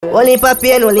Only for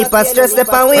pain, only for stress,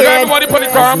 step and weird. Everybody put the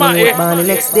karma here. Born the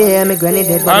next day, my granny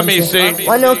dead. Let me see.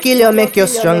 One no kill you, make you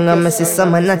strong. And my sister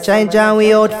man not try John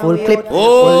we out full clip.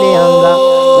 Oh, only anger,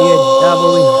 weird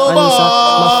double win. And so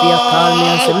mafia call me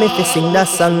and say me fi sing that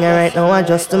song right now. And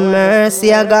just the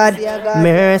mercy of God,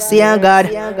 mercy of God,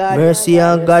 mercy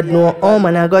of God. No, oh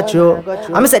man I got you.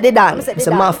 I'm say the dance, I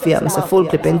say mafia, I say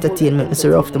Fullklipp entertainment, I say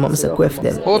rough them, I say quiff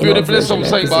them. Hope you play some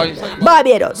say boys.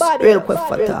 Barbados, real quick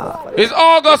for talk. It's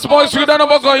August, boys. We don't know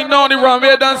what's going on. The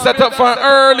runway done set up for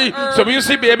early. So when you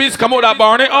see babies come out that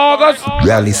barn in August,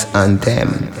 Rallies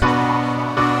anthem.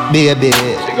 Baby.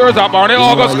 the girls that barn in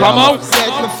August come out.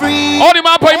 All the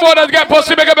man playing borders get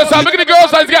pussy, make up yourself. Look at the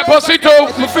girls that get pussy too.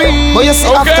 But you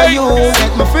see after you,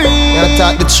 set me free. You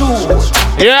talk the truth.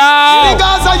 Yeah.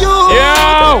 Because of you.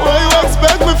 Yeah. Why you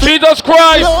expect me free? Jesus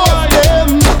Christ. Love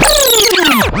them.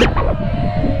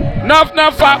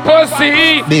 Enough fat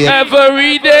pussy Babe.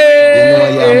 every day.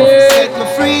 You know I am. Set me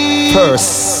free.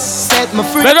 First. Set me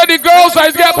free. Look at the girls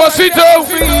that get pussy too.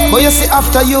 But you see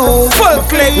after you,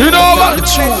 Fullklipp. You know what?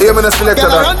 Yeah, man, I selected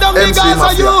that MC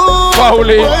Mafia.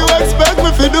 Pauli. What you expect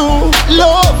me to do?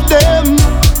 Love them,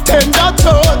 tender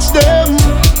touch them,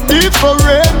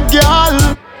 different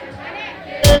girl.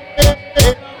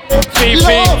 Fifi.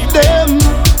 Love them,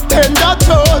 tender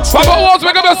touch. Papa wants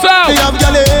make up a They sound. have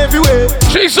girl everywhere.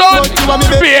 She's on. But you want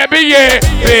me Baby, yeah.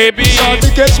 Baby. Shorty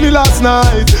catch me last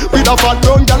night with a fat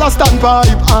brown girl a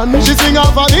standpipe, and she swing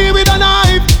off on me with a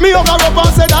knife. Me hug her up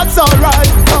and say that's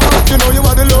alright. You know you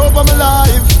are the love of my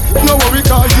life. No worry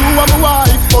 'cause you are my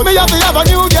wife. But me have to have a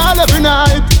new girl every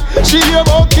night. She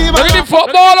about keep Look at the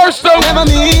footballers too. never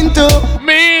mean to.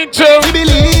 Me too. You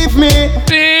believe me.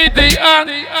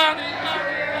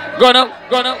 Gonna.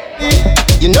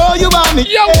 You know you want me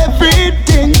Yo.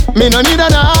 everything. Me no need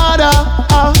another.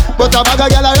 But a bag of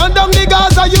girl run down the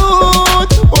Gaza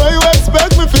youth. What you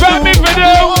expect me to Expect me to do?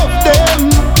 Love them,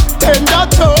 tender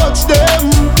touch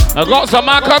them. I got some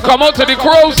man can come out to the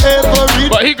cruise, Every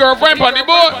but he girlfriend on the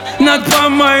boat. Not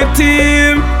from my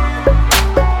team.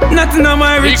 Nothing on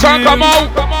my He regime. can't come out.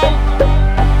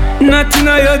 Nothing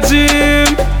on your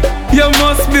gym. You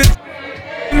must be.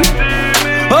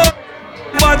 Oh,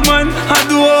 bad man, I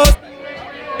do all.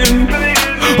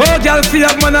 Oh, girl, feel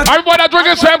like man. Everybody that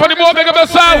drinking champ on the boat, make up a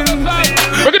sound.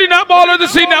 Look at the net ballers, the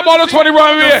scene net ballers for the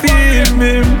runway. Feel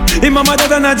me. In my mother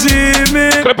than a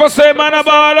Jimmy. Clipper say man a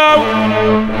ball out.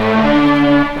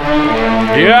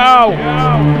 Yo.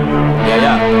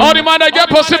 All the man that get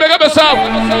pussy, make up a sound.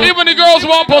 Even the girls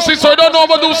want pussy, so I don't know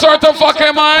about do certain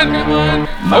fucking man.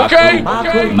 Okay?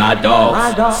 My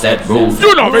dogs set rules.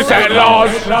 You know me say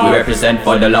laws. We represent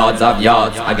for the lords of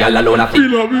yards. A gal alone a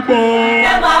feel.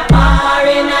 Them a par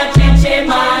in a chinchy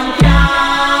man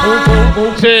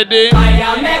can. Teddy.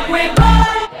 Fire make we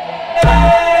burn.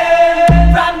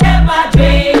 From them a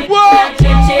dream. Whoa.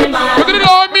 Chinchy man. Look at the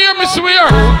Lord, me and me swear.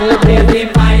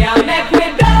 Baby fire make we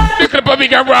burn. The clipper we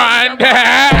can run.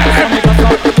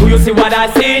 Do you see what I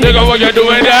see? Nigga, what you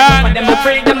doing that? When them a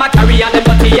freak, them a carry on them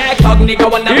dirty egg. Dog nigga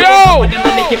wanna Yo! them a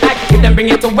lick it back, keep them bring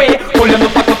it away. Pull them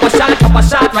up a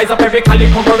shot, rise up every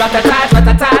calico, go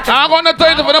rat-a-tat. I'm gonna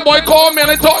tell you for the boy call me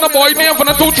and I talk the boy name for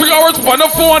the 2-3 hours on the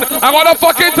phone. I got a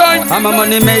fucking time. I'm a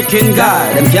money making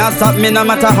guy. Them can't stop me no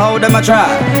matter how them a try.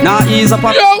 Now ease up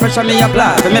on Yo. pressure me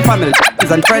apply. For me family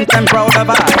and friends them proud of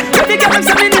I. Let me get them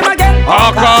some in him again.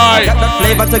 Okay. Got the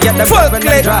flavor to get them when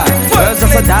they dry. Girls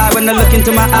just a die when they look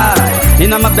into my eye. In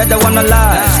my bed they wanna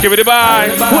lie. Give it a bye.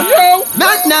 Yo.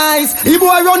 not nice. He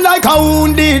boy run like a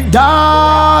wounded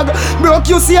dog. Broke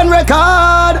you see and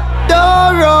record.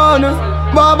 Don't run,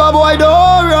 Baba boy,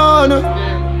 don't run.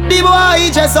 The boy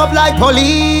dress up like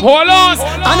police. Hold on.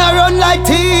 And I run like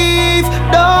thief.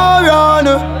 Don't run,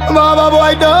 Baba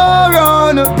boy, don't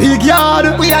run. Big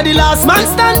yard, we are the last man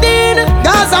standing.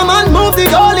 Gaza man move the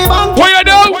goalie bank. What you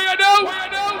do?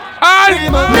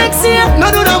 Next year,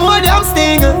 no do no more damn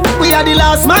sting. We are the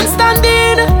last man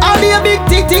standing. I'll be a big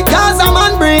tick Gaza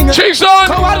man bring. Cheeks on.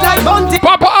 Coward like Bunty.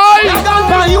 Papa eye.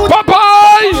 Papa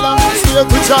eye. Straight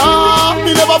to job.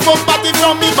 Me never fuck party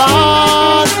from me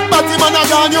band. Party man a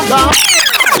gone, you gone.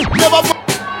 Never fuck.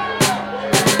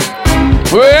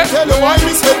 Wait. Tell you why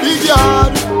me say big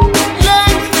yard.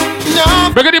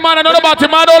 Look at the man, another batty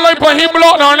man, don't like for him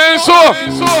block now, then so.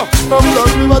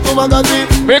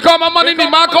 Because my money in the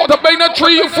mark out to buy the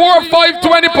 3, 4, 5,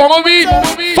 20 pound of weed.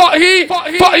 Fuck he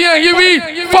and he weed.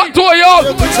 Fuck two of y'all.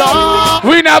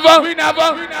 We never.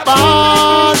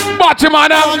 Bad Batty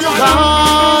man.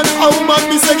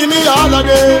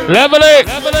 Level it.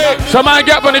 Some man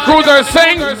get when the cruiser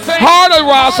sing. Harder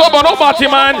Ross up on no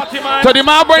Batty man. So the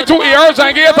man bring 2 ears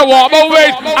and get to walk. But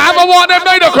wait, I'm a one them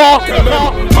night to call.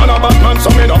 Man a Batman,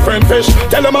 so me no friend fish.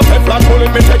 Tell them a pet flat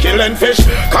pulling me take killing fish.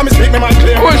 Come and speak me my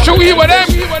clear. Who should we with them?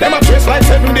 Them a trace like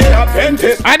 7 day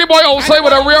Adventist. Any boy outside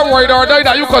with a real rider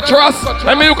that you could trust.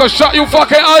 I mean you could shut you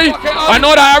fucking eye. I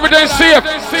know that everything's safe.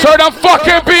 Certain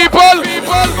fucking people.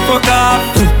 Fuck off.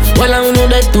 Well, I know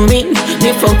that to me.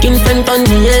 Me fucking friend on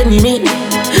the enemy.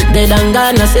 Dead and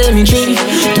gone a cemetery.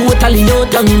 Totally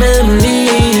out of me memory.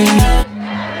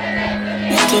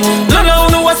 No,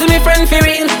 no, what's me friend for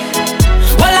real?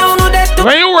 Well, I know that to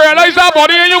when you realize that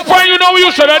body and you find you know what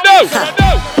you should have done.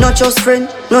 Not just friend,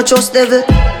 not just devil.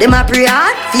 Them a pray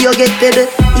hard, for you get pebble.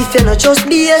 If you not just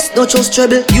BS, not just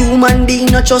trouble. Human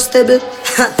being, not just stable.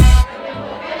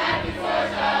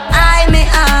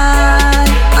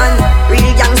 And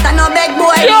real gangsta no beg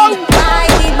boy. Yo.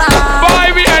 Buy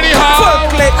me anyhow.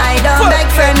 Fullklipp. I don't beg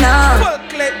friend now.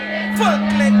 Fullklipp.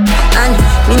 And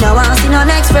me no want see no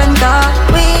next friend talk.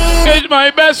 It's my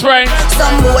best friend.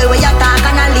 Some boy where you talk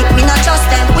and I lip me not trust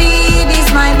them. Weed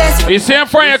is my best friend. You see a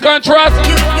friend you can't trust.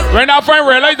 When that friend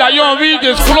realize that you and weed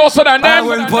is closer than them.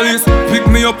 When police pick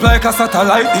me up like a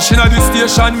satellite, dish inna the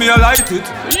station, me a light it.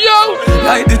 Yo.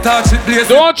 Like the torch it blaze.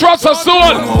 Don't trust a soul.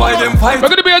 Don't know why them fight. We're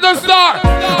gonna be a done star.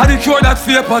 I the cure that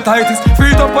fear hepatitis.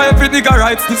 Free it up by every nigga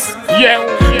writes this. Yeah.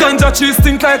 Ganja cheese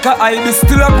stink like a ibis.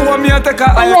 Still a go and me a take a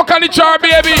I eye. walk on the char,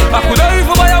 baby. I coulda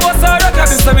even buy a was a rock.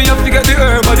 This time me have to get the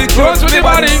herb, but the cure to me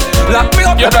body. Lock me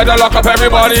up. You better lock up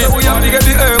everybody. We have to get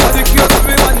the herb, but the cure to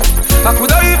me body. I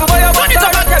coulda even buy a was a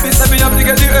rock. This time me have to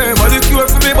get the herb, but the cure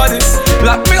to me body.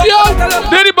 Lock me up. Yo,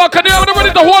 Daddy Buck, can you have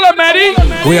ready to hold up, Maddie?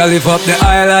 We all live up the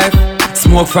high life.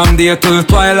 Smoke from day till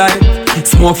twilight.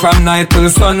 Smoke from night till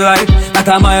sunlight. That's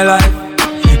my life.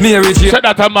 Mary J. Set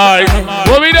that to mine.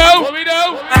 What we do?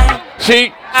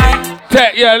 She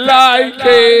take you like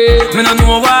it. Me no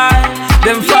know why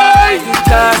them fight.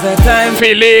 Cause the time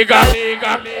feel legal.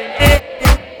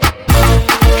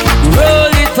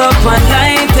 Roll it up and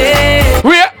light it.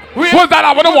 What's that?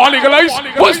 I want to want legalize.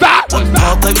 What's that?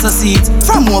 All types of seeds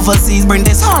from overseas. Bring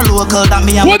this hard local that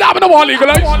me. What's that? I want to want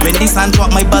legalize. When the sun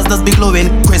drop, my buzz does be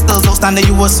glowing. Crystals outstanding,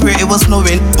 you will swear it was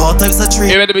snowing. All types of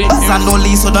trees. Buzz and no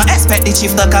leaves, so don't expect the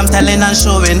chief to come telling and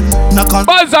showing. No con.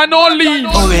 Buzz and no leaves.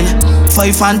 Owing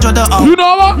 500 You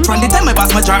know what? From the time I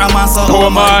pass my jar, I'm on so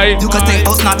oh my. You can think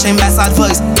about snatching best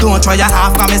advice. Don't try your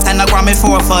half gram, it's 10 a gram,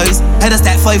 4 5s. Head a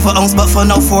step 5 for ounce, but for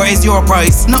no 4 is your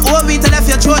price. No over till if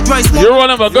your throat dry smoke. You're one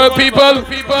of the good people.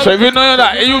 So if you know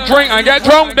that you drink and get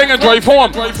drunk, then enjoy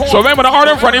form. So remember the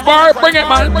order from the bar, bring it,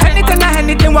 man.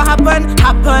 anything what happen.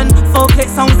 Fullklipp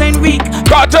sounds ain't weak.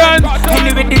 Cotton.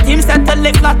 Anyway, the team set to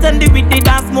lift flatten. The with the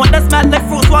dance more, the smell like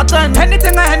fruits rotten.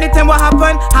 Anything what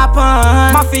happen.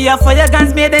 Mafia for your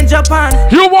guns made in Japan.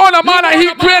 You want a man that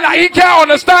he great that he can't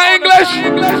understand English?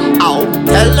 Ow.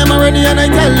 Tell them already and I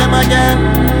tell them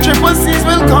again. Triple C's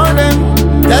will call them.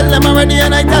 Tell them already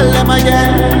and I tell them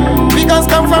again. Because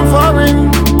come from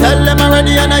foreign. Tell them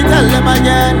already and I tell them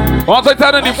again. Once I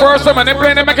tell them the first time and they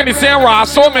playing, they making the same raw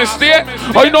so mistake.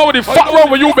 Oh, you know what the fuck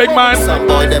wrong with you, big man? Some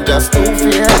boy them just too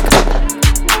fake.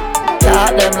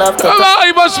 Yeah, them love to come on,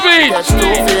 even speed.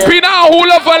 Pina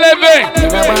hula for living.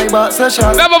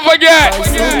 Never forget.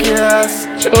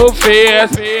 Two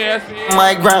face.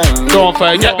 My grind. Don't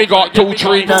forget we got 2,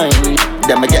 3.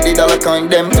 Them I get the dollar coin,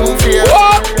 them too fierce.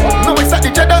 What? No, it's at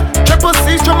the cheddar. Triple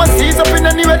C's, drum C's up in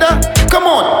any weather. Come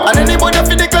on, and anybody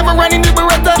feel the clever running the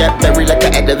beretta. Get buried like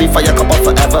a head every fire cup up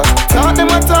forever. Talk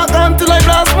them a talk until I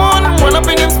blast one. Run up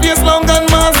in them space long and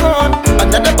mass on.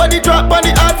 Another body drop on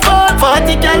the hard fall.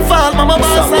 40 can fall, mama boss.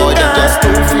 Some boy them just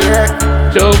too fake.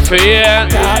 Too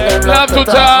fake. Love to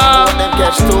talk. Them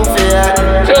catch too fake.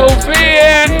 Too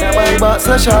fake. Never bought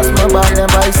such shots, my buy them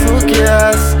by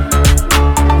suitcase.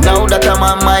 Now that I'm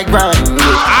on my grind.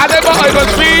 I never even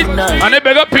speed. And they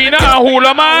beg up Pina and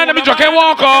hula man. Let me just can't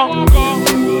walk on.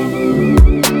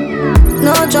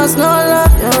 No trust, no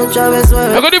love, no job as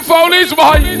well. Look at the Foley's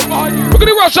boy. Look at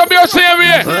the Russian beer same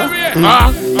here.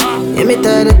 Yeah, me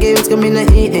tired of games coming to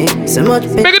eat so much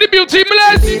pain. Look at the beauty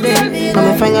bless. I'm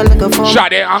a finger like a phone.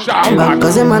 Shut it.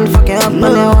 Cause a man fucking up and they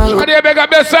want. Shut it, beg up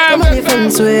best Sam. Come on, you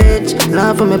friends switch.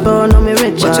 Now for me power, no me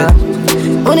rich.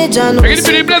 Only John. Look at the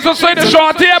beauty bless outside the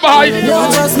short here, boy. No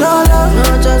trust, no love,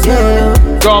 no trust, no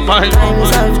love. Don't mind. Times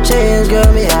have changed,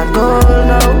 girl, me a gold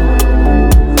now.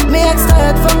 Me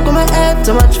excited from coming head,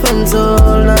 too much fun, so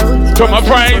loud. To my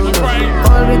friends.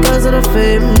 All because of the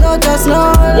fame, no just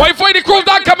no. Why for the crew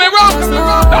that coming round?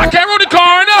 I can't run the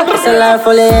corner. It's a life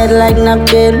full of head like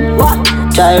napkin. What?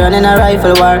 Try running a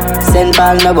rifle war. Send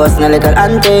Paul no bus, no little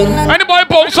hunting. Any boy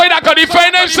outside that can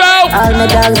defend himself. All my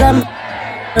dogs and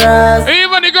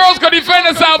even the girls can defend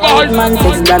themselves. Man,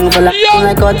 6 gun full of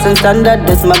my cuts and standard.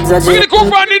 This mob's a We're gonna go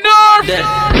from the north.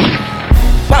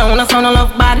 Why wanna sound a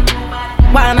love bad?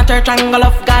 Why not a triangle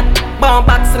of God? Bomb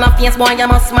box in a face, boy, you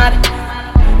must mad.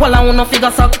 Well, I wanna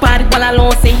figure suck party, well, I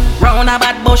don't see. Round a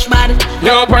bad bush bad.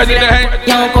 Yo, president.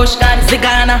 Young kush god,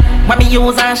 Zigana. What me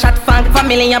use and shot funk.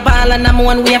 Family a ball and I'm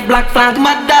one wave black flag.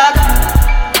 Mad dog.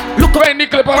 Look up,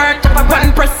 Fullklipp. work,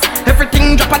 one press.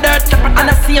 Everything drop a dirt. And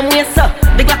the same way, sir.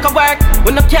 Big like a work.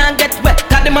 When you can't get wet,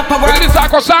 got them up a work. Look at this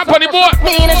Aqua Samp on the board.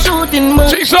 Me in a shooting move.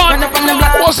 She's on.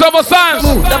 What's summer songs?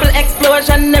 Double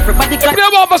explosion, everybody clap.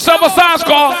 Them over summer songs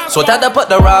call. So tell them put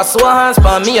the raw hands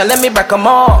on me and let me break them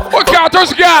off. What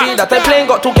counters got? See that I playing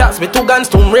got 2 cats with 2 guns,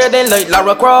 Tomb Raider like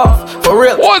Lara Croft. For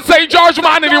real. What's St. George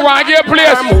man in the right here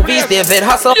place? Movies, David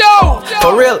Hasselhoff. Yo!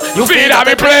 For real. You see that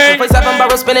me playing? 7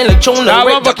 barrels spinning like tuna. I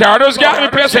love the counters got me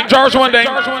play St. George one day.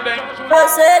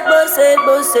 Boss it.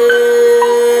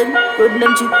 Good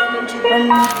name cheap.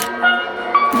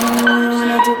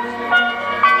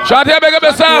 Shout here, big up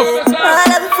yourself. All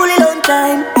have been fully long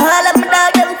time. All of my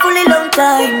dog them fully long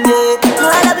time. Yeah.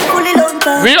 All have been fully long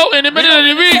time. We out in the middle of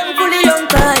the week. Fully long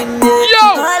time. Yeah. Yo!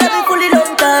 All have been fully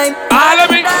long time. All of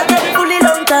me. Dog them fully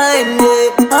long time.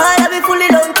 Yeah. All have been fully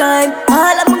long time.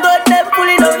 All of my god them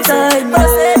fully long time.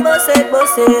 Boss it.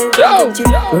 Yo!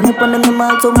 Run up on them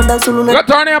mouth so me dance solo. Go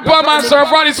turn your palm and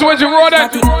serve on the switch road.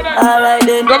 Alright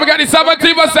then. Don't forget the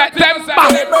 17th of September.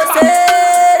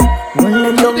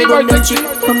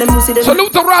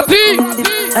 Salute to Ratty.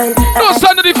 No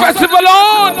Sunday festival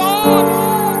on.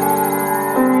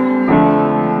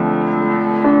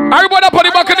 Everybody up on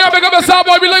the back of there, big up yourself,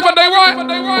 boy. We live on day right.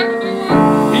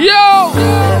 Yo.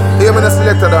 Hear me the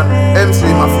selected on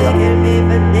MC Mafia.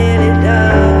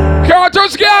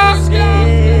 Characters, gas.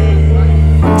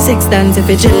 6 dance if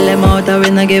you chill them out, I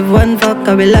will not give one fuck.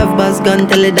 I will love buzz gun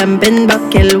till it them pin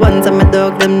back. Kill once and my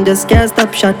dog them just can't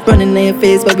stop. Shot running in your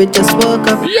face but we just woke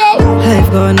up. Yo! Life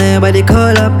gone everybody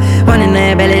call up. One in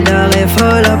their belly dog they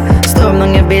fall up. Storm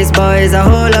on your base boys a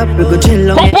hole up. We go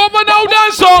chill on Pop over now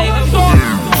dance song.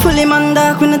 Fully man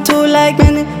dark with a two like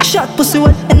many. Shot pussy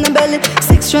wet in the belly.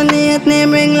 628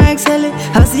 name ring like Sally.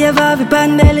 Has he ever have a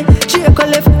pandemic? Check a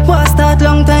left, was start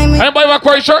long time. Anybody want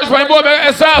to shirts my boy by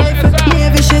yourself?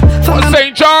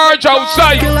 St. George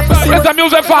outside. Let the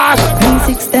music fast.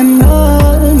 6 them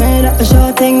roll. Made up a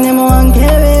short thing, them one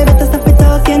carry. Better stop it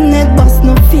talking, net bust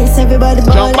no face. Everybody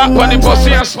jump back on the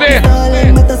pussy and stay.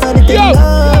 Yo!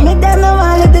 Make them no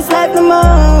one live this life no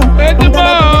more. Let the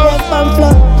ball.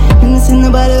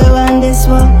 Nobody will want this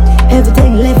one.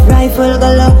 Everything left, rifle,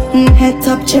 galore. Head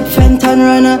top, chip, Fenton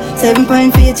runner.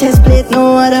 7-point feet, chest plate,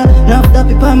 no other. Knocked up,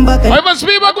 pan back. I must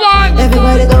be back one.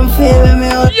 Everybody come feel when me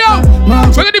out. Yo!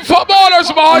 Look at the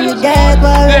footballers, boy. Yeah!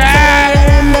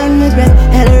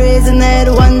 Head a reason, head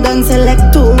one done.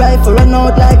 Select 2 rifle, run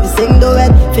out like the sing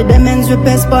duet. Feed them ends with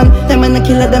best pun. Them and the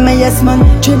killer, them a yes man.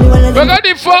 Truly one of them. Look at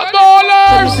the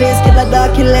footballers. Face kill a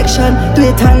dark election. Do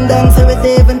it hand dance, so we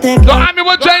even take. Don't ask me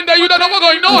what gender, you don't know what's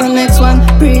going on. The next one,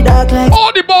 pre-dark like.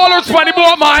 All the ballers for the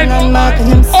boy, man.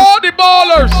 All the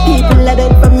ballers. People let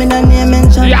it from me, no name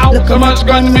mention. Yeah, so much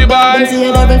going to be by. See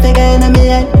a devil take a enemy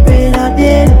head. Pre-dark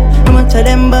dead. How much of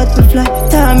them but to fly.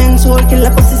 Time and soul, kill a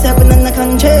pussy 7 in the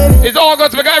country. It's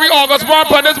August, we got every August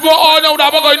month, and this boy all know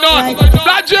that what's going on.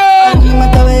 Black Joe! No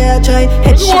matter where I try.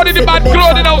 You wanted the bad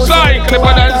clothing outside. Clip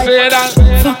on and say that.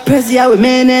 Fuck Prezi, I we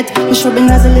mean it. We should be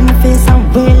nozzle in the face and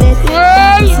wheel it.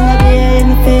 Well,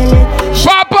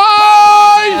 Papa!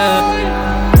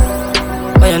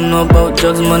 What you know about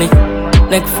drugs, money?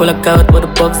 Neck full of carrot with the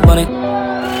box money.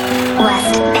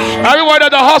 Everybody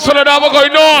that the hustle and that what's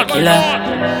going on.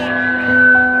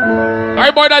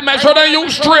 Everybody that make sure they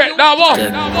use straight. Now what?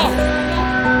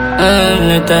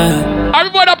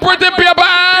 Everybody that print in paper,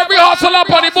 every hustle up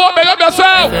on the boat, make up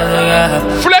yourself.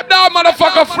 Flip down,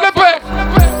 motherfucker, flip it.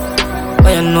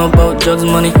 What you know about drugs,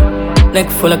 money? Neck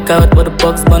full of carrot with the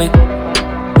box money.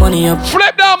 Money up.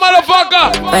 Flip down,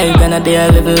 motherfucker. I gonna day I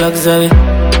live in luxury.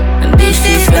 And these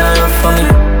things gonna love for me.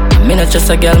 Me not just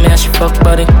a girl, me a she fuck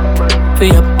body.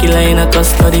 Free up killer in a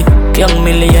custody. Young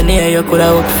millionaire, you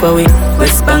coulda work for we.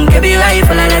 West Bank, every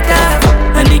rifle I let off.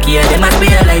 And the key, they must be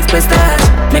a life prestige.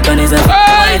 Mechanism,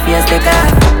 wife, yes, take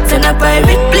off. Send a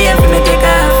private plane for me take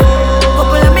off.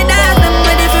 Couple of me dogs, I'm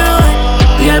ready for road.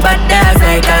 Real bad dogs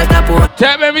like Al Capone.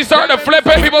 Tell me we start to flip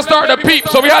it, people start to peep,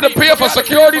 so we had to pay for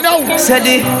security now. Said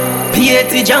the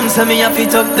P80 jump, so me have to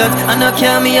talk that. And I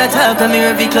can't me attack, and me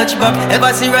heavy clutch back.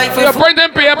 Ever see right for you bring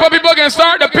them paper, people can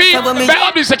start to peep.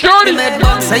 Better be security.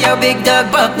 Say your big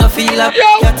dog back, no feel up.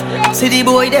 See the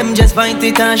boy, them just find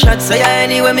it and shot. Say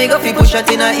anyway, me go fi push shot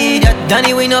in a idiot.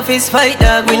 Danny win off his fight,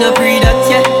 dog, we no pre that,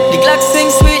 yeah. The Glock sing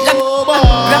sweet like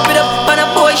wrap it up, and a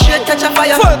boy shit catch a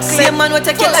fire. Same man will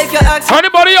take your life, your axe.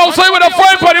 Anybody outside with a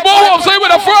friend, buddy? Boy, outside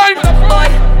with a friend. Boy,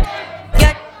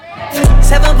 get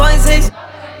 7.6.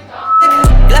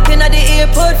 Lapping at the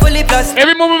airport fully plus.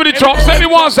 Every moment with the drops,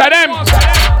 everyone's at them.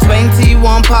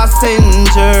 21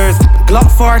 passengers,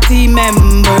 Glock 40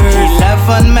 members,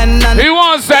 11 men and he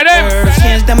wants that them.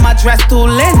 Change them address to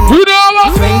Lynn. You know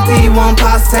what? 21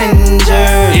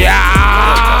 passengers. Yeah.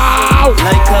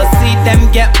 Like I see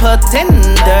them get put in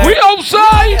there. We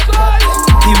outside.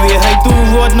 The way I do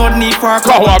road, no need for a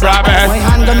cover. My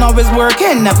handgun always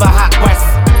working, never hot west.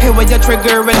 Hey, with your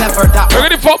trigger whenever that. Look at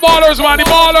the footballers, man, the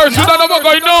ballers. You don't know what's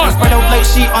going on. Spread out like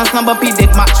sheet on number P did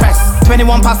mattress.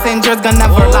 21 passengers gonna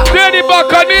never lap. Danny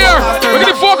Buccaneer. Look at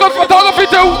the focus photography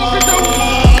too.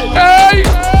 Hey.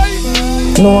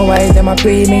 No why them a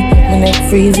pre me neck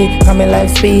freezy, and me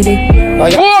life speedy.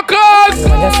 Focus.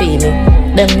 When you see me,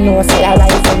 them know say I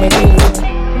like for me do.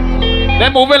 They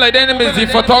moving like them is the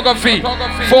photography.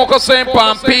 Focusing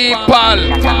on people.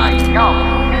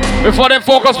 Before they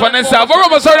focus on themselves. What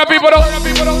about certain people though?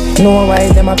 No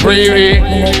why them a pre me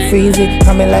neck freezy,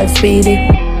 and me life speedy.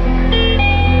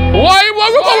 Why?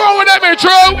 What's wrong with them,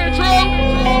 true?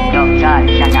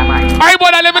 I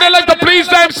wanna live in their life to please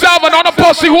themselves and not a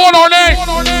pussy. Hold on, eh?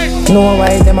 No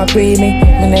why them a pre me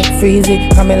neck freezy,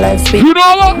 and me life speedy. You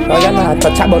know what? Oh, you not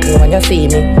touch about me when you see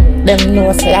me. Them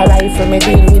know say I like for me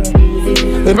deal with.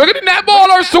 We're getting that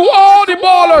ballers to all the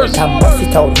ballers. I bust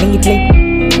it out neatly.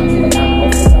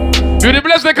 You the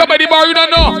blessed, they come by the bar, you don't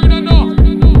know.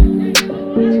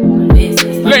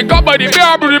 Link up by the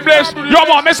bar, you the blessed. Yo,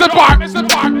 man, Mr. Park.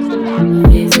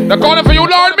 They're calling for you,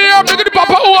 Lord Mayor. Look at the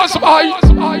Papa who wants some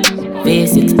ice.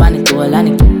 Basics, panic,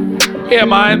 panic. Yeah,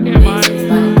 man.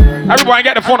 Everybody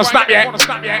get the phone to snap yet.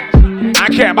 I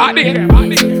can't buy it.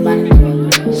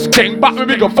 King back with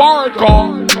me go forward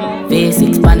call.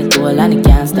 Basics, panic, and it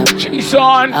can't stop. She's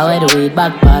on. I wear the way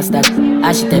back past that.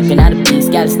 As she tapping at the piece,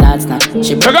 girl starts now.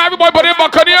 She look at everybody put him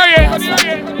back on here, yeah.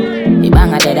 He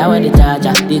bang her dead, I wear the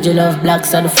charger. Did you love black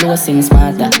so the flow sing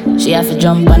smarter? She have to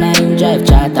jump on her in drive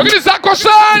charter. Look at this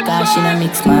acquisition. Because she na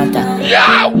mix smarter.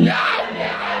 Yo.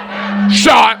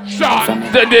 Shot.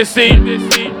 Then they see.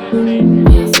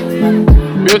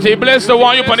 Beauty bless the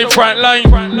one you on the front line.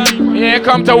 Yeah,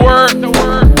 come to work.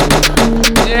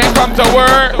 Yeah, come to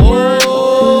work.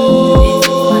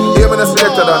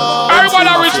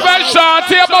 Everybody respect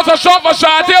Shanty, about a shot for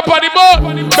Shanty up on the boat.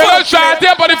 Better Shanty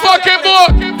up on the fucking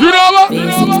boat. You know what?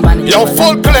 Yo,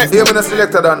 Fullklipp. You're gonna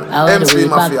select it on MC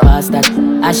Mafia.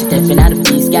 As she tapping at the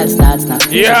piece, girl starts now.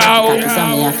 Yeah.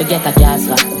 I forget a gas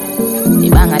for. He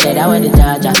bang her dead, I wear the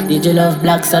charger. Did you love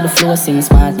black so the flow sing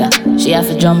smarter? She have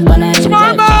to jump on her in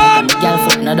drive charter. Girl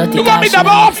foot no dirty car, she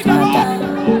na smarter.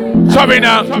 Sorry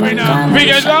now.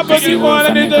 Because I'm pretty one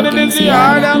and it's in the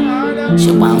yard.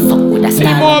 She want fuck with a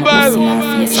star.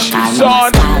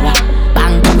 Son.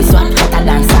 Bang, we swap hotter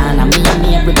than sauna. Me and me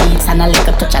every beats and a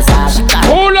little touch of Zara.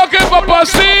 Who looking for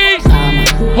pussy?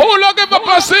 Who looking for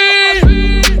pussy?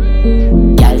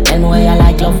 Girl, tell me where you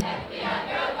like love.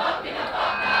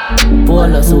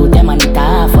 Polo suit them and it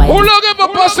half white. Who looking for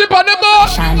pussy on the boat?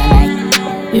 Shine a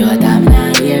light. You a damn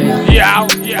now here. Yeah.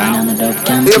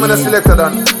 You're gonna select it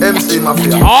on MC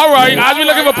Mafia. Alright, as we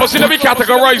looking for pussy, let me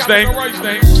categorize them.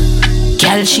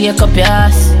 Girl, shake up your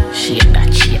ass. Shake that.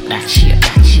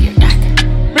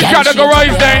 We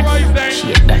categorize them.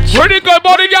 Shake that. Pretty good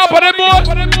body girl on the boat.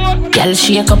 Girl,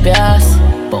 shake up your ass.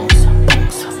 Bounce.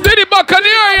 Did the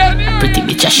Buccaneer yet? Pretty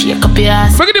bitch, shake up your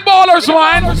ass. Look at the ballers,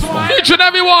 man. Each and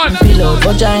every one. Pillow,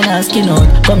 vagina, skin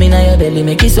out. Come in on your belly,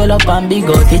 make it swell up and big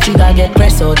out. The trigger get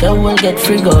press out, the whole get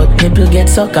frig out. Nipple get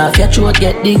suck off, your throat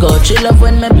get dig out. She love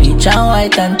when me bleach and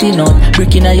white and thin out.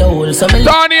 Brick in your hole, so me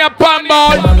Donnie and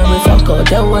Pamball. Mama me fuck out,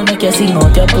 the whole make you sing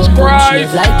out. Your boom boom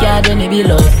shave like you when you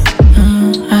below.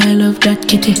 I love that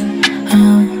kitty.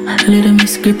 Little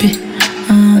miss grippy.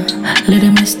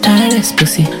 Little miss tireless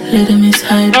pussy. Little miss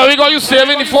high. Now we got you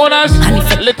saving the phone as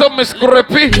Little Miss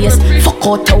Grippy. Yes, fuck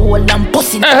out the whole and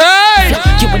pussy. Hey!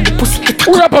 You and the pussy.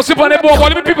 Who that pussy on the board?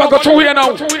 What many people got through here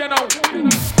now?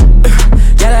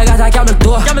 Yeah, I got a camel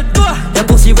door. The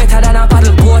pussy wetter than a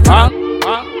paddle boat.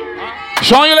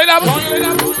 Sean, you like that one?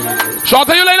 Sean,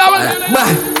 tell you like that one?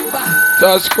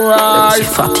 Jesus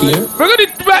Christ. Look at the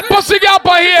pussy girl up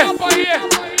here.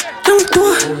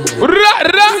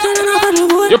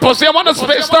 Your pussy, I want to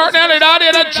start now and out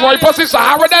in a dry pussy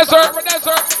Sahara Desert.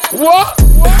 What?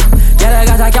 Girl, I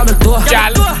got a camel toe.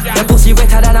 Your pussy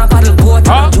wetter than a paddle boat.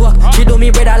 She do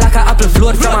me better like a apple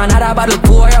float from another bottle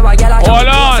pour. Hold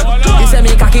on. You say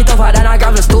me cocky tougher than a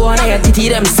gravel stone. And your titty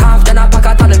them soft than a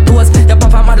packet on the toes. Your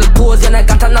papa model pose, you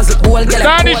got a nozzle hole.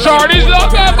 Danny Shorty's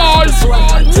love them boys.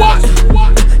 What?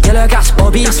 Girl, you got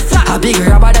obese. A big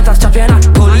rubber that a strap you not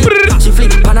pulley. She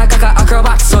flip on a caca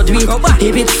acrobat so do it. He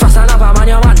bitch fast and up a man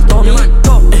you want dummy.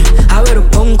 I wear the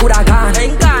punk could have gone.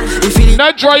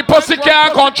 That dry pussy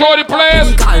can't control the place.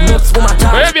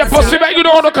 Baby, your pussy make you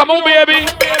don't want to come on, baby.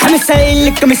 I'm saying,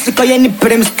 look at me, so you need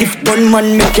them stiff gun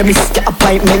man, make you miss your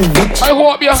appointment, bitch. I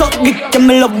hope you. So get them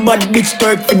love bad bitch,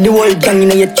 twerk for the whole gang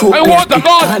in your choke. I want the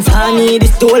gun. Dance honey,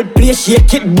 this the whole place,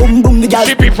 shake it, boom boom, the gal.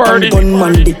 She be purdy. Gun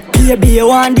man, the baby, you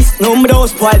want this, no me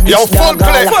those spoil bitch. Yo,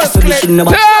 Fullklipp.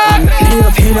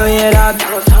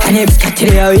 And if it's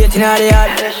today, I'm waiting on the yard.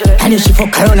 And if she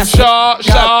fuck around and shot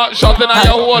in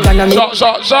your hole.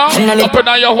 Shot, up in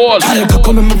your hole.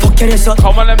 Come and fuck your ass up.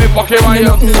 Come on, let me fuck you right here.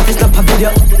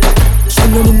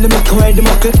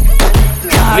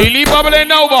 Lily bubbling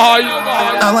now, boy.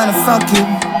 I wanna fuck you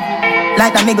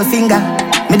like that middle finger.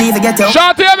 Me even get you.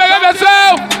 Shot here, make up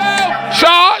yourself.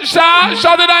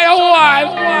 Shot in your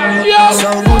hole. Yeah.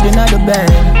 So good in the bed.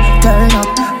 Turn up.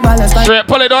 Straight,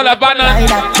 pull it on that banana.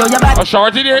 A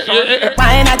shorty there.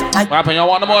 Why not? What happened? You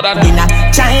want more than that?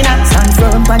 China, stand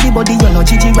firm on the body, you know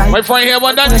chichi right. My friend here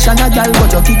one done. Check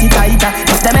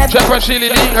for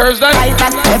Sheila D. Hers done.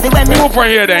 Move for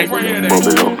here then.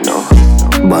 Bubble up now.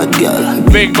 Bad girl.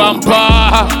 Big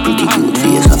bumper. Pretty good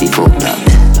face, have you fuck that.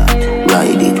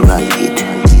 Ride it.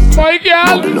 My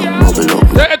girl. Bubble up.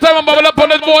 Take time and bubble up on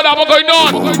this board. I'm going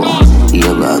on.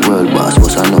 Yeah, bad world boss,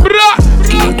 what's I know?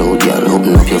 Get out, girl,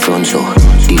 open up your front so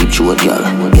deep throat, girl,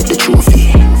 get the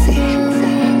trophy.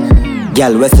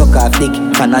 Girl, we suck off dick,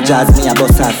 fan a jazz, me a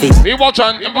bust off it. We watch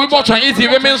on Easy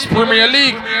Women's Premier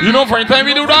League. You know, for any time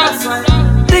we do that.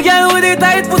 The girl with the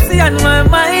tight pussy on my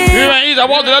mind. You know, I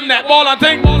want the netball and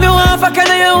thing. Me want fuck on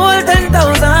your whole 10,000.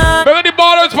 Remember the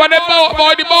ballers for them,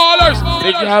 boy, the ballers.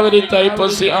 The girl with the tight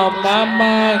pussy on my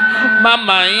mind.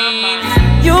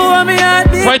 You want me at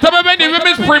this? Right time I went the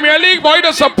Women's Premier League, boy,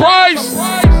 the surprise.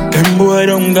 Them boy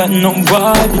don't got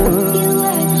nobody.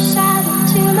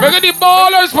 Look at the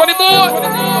ballers for the boy.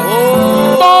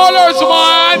 Ballers,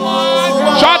 man.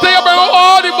 Shout out about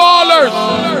all the ballers.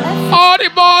 All the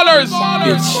ballers.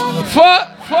 Foot,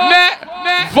 net,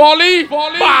 volley,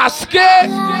 basket.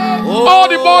 All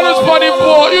the ballers for the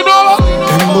boy, you know?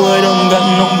 Them boy don't got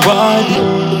nobody.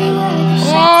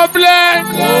 Oh, blank.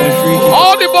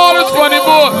 All the ballers for the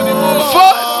boy.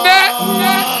 Foot, net,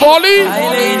 volley,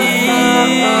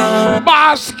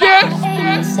 basket.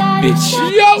 Bitch.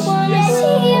 Yo.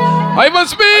 Ivan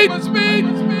Speed.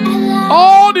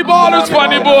 All the ballers for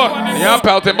the boy. Yeah, I'm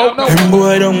pelting both now. Them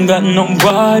boy don't got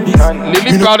nobody.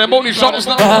 Lily proud them only shots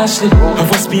now. I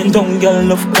was being down, girl,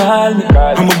 love calling.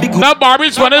 I'm a big now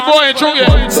Barbie's for the boy ain't true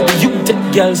yet. You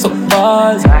take girls up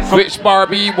bars. Which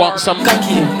Barbie wants some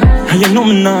cocky? And you know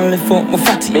me now left out my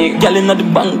fatty. Girl in the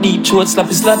bank, the throat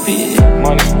slappy.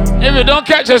 If you don't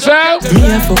catch yourself,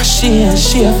 me a fuck shit,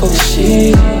 she a fuck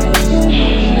shit.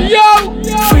 Yo!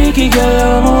 Freaky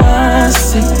girl, I'm a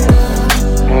sick.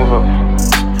 Move up.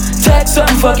 Take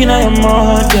some fucking on your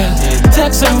mouth, yeah.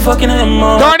 Take some fucking on your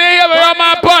mouth. Turn it here, we're on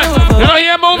my punch. You don't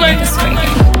hear moving.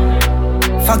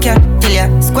 Fuck you, till ya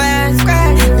square.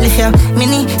 Lift your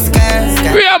mini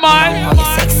skirt. Yeah, man. Oh,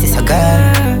 you're sexy, so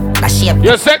girl.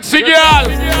 You're sexy, girl.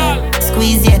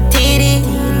 Squeeze your titty.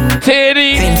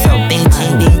 Cream so bitch.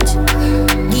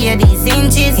 Give these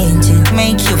inches.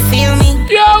 Make you feel me.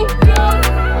 Yo.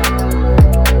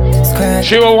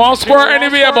 She will want squirt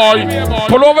anywhere, boy.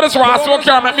 Pull over this rascal,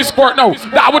 can't make me squirt now.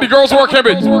 That's what the girls working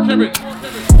with.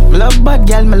 Me love bad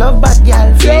girl, me love bad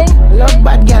girl. Me love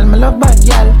bad girl, me love bad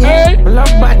girl. Hey. Me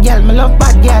love bad girl, me love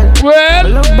bad girl. Well, me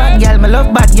love bad girl, me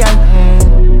love bad girl.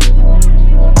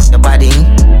 Your body.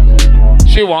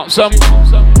 She wants some.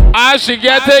 As she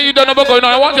get there, you don't know what's going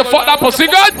on. I want you fuck that pussy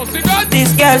good.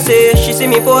 This girl say she see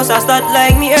me post and start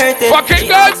like me hurting. Fucking she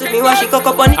good. Me why she cock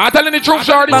up on it. I'm telling the truth,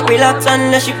 shorty. Back relax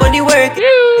and let she body work.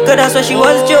 Cause that's why she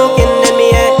was joking. Then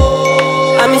me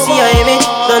I me see her image.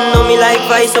 Don't know me like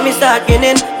Vice, so me start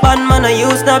grinning. Bad man I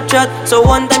use Snapchat. So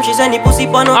one time she send the pussy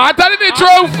pon her. I'm telling the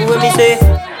truth. When me say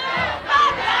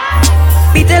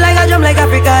beat it like a drum like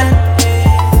African.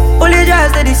 Pull your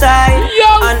jaws to the side.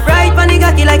 Yo. And ride pon the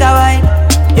cocky like a wine.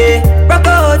 Yeah, rock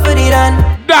out for the run.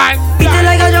 Dan. Beat it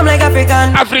like a a drum like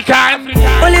African.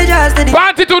 Only just to the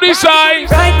party to the side.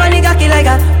 Right on the cocky like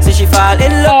a. So she fall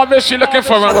in love. Oh, bitch, she looking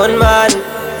for a gunman.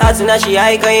 As soon as she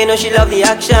high, cause you know she love the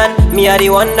action. Me are the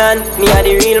one man, me are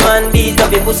the real man. Beat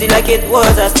up your pussy like it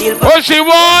was a steel. What she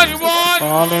want?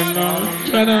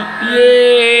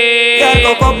 Yeah.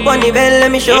 Girl, go up on the bell,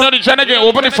 let me show. You know the channel can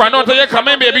open the front door till you come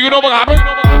in, baby. You know what happen?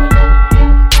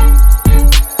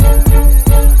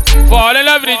 Fall in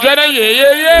love with the Jenna,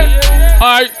 yeah.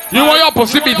 Alright, you want your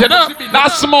pussy beaten up?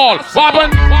 That's small. What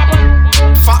happened?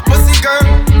 Fat pussy girl,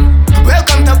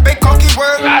 welcome to big cocky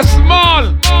world. That's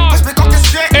small. Push me cocky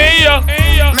straight. Hey yo.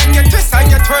 Make you twist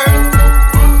and you twirl.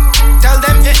 Tell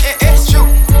them it's true.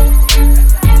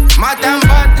 Madam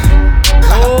bad.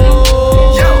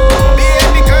 Oh. Yo,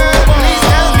 baby girl, please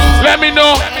tell me. Let me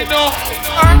know.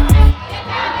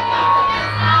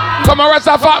 Come on, rest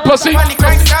that fat pussy.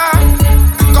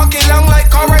 Cocky long like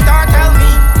corridor, tell me.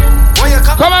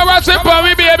 Come on, rest it for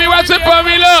me, baby. Rest it for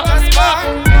me, look.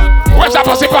 Where's that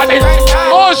pussy party?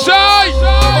 Oh, shy.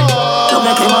 Come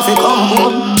make him have to come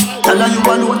home. Tell her you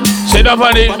alone. Say that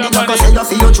funny. Say that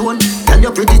for your drone. Tell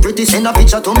you pretty, send a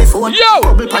picture to me phone. Yo.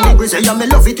 Bubble pan the grizzly, and me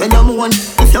love it when you moan.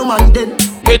 If your man dead,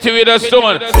 hit you with a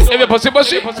stone. If you pussy,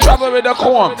 travel with a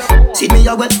comb. See me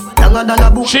a wet, longer than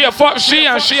a book. She a fuck she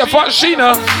and she a fuck she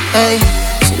now. Hey,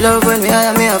 she love when me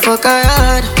hire me a fuck her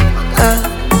hard.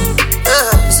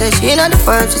 Say she not the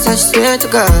first, she said she swear to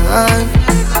God.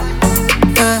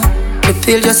 The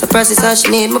pill just a process and she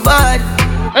need my body.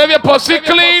 If your pussy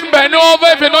clean, bend over.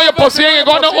 If you know your pussy ain't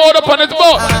got no hold up on its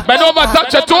butt, bend over,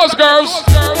 touch your toes, girls.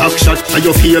 Back shot to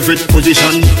your favorite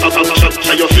position. Back shot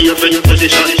to your favorite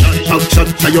position. Back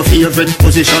shot to your favorite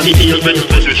position.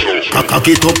 Cock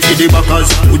it up to the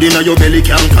backers. Hood inna your belly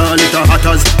can't call it a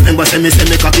hatters. Remember say me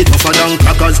cock it tougher than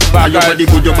crackers. Your body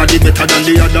good, your body better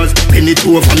than the others. Penny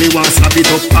two over me want slap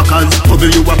it up packers. Bubble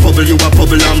you a bubble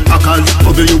and packers.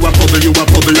 Bubble you a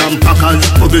bubble and packers.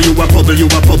 Bubble you a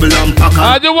bubble and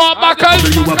packers. You want backers?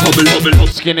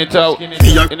 Skin it out, in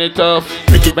it tough.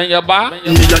 Bend your back,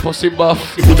 pussy buff.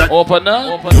 Open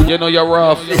up, you know you're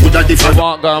rough. You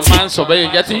want gun man, so where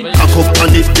you get it? Back up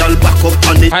on it, girl, back up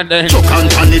on it. And then choke on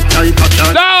it, like a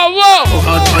cat. Now what?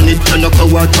 Hard on it, turn up a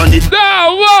word on it.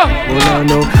 Now what? Oh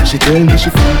no, she tell me she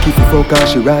freaky if you fuck her,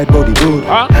 she ride body good.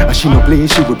 And she no play,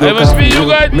 she would break must be you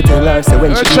good. Me tell her say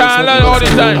when she try all the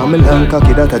time. I'm a long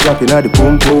cocky that I drop in the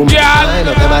boom boom. Yeah. I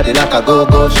know body like a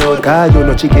go show. Cause you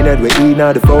know chicken head we eat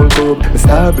now the phone club. Me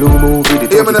star blue movie the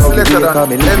Even a selector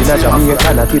coming in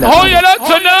Jamaica. Oh you not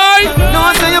tonight?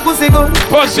 No say your pussy good.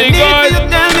 Pussy good. You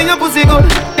tell me your pussy good.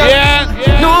 Yeah.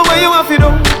 Know where you have to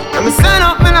do. I'm stand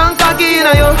up me long cocky in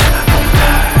you.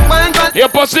 Your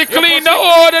pussy clean, the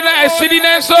order, the SCD,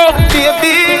 so.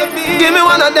 Baby, give me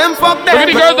one of them, fuck them. Look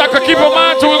at the girls that can keep a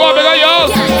man till we go bigger,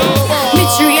 yo. Me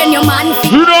train your man.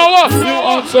 You know what? You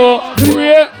also,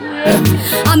 yeah.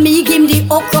 I me give him the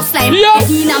okra slime. Yeah.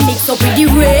 He na mix up with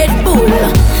the Red Bull.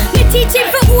 Me teach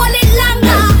him to hold it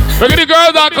longer. Look at the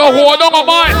girls that can hold on a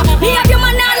man. Me have your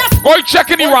man all. Go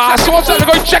checking the ass. What's that?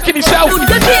 Go checking himself. Good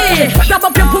day. Grab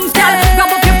up your pump, girl. Grab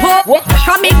up your pump. What?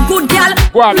 Come in, good girl.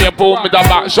 Grab your pump with a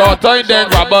back short time, then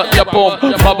grab up your pump.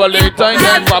 Bubble it time,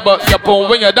 then grab up your pump.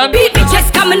 When you're done, beat me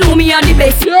chest, come and know me are the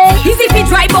best. Easy fi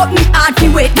dry, but me hard fi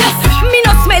wet. Me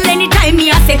no smell anytime me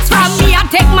a sex. From me a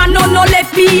take man, no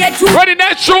left me a true. When the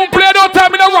next tune play, don't tell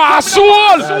me the raw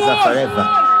soul. Forever.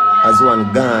 As one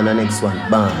gone, the next one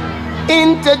born.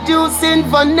 Introducing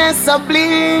Vanessa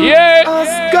Bling. Yeah.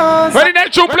 When the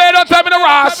next tune play, don't tell me the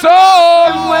raw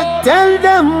soul. Tell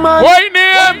them man. What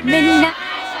name?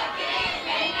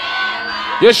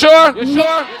 You sure?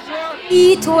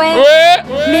 Eat well.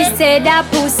 Me say that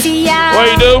pussy out.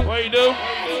 What you do?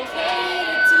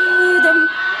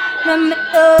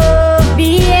 Oh,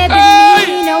 baby,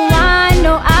 me no want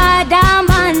no other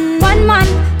man. One man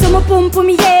to my pum pum,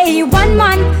 yeah. One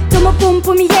man to my pum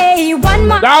pum, yeah. One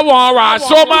man. That one right.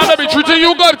 So man, let me treat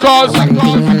you good, cause one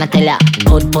thing I'ma tell ya,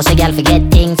 good pussy girl forget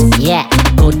things, yeah.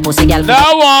 Good pussy girl.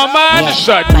 That one man,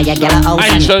 shut. Buy a girl a house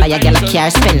and buy a girl a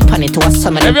car, spend money to a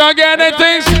summer. If you get any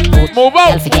things, move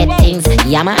out. Girl forget things,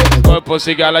 yeah man. Good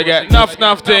pussy girl, I get enough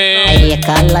things. I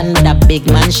call under the big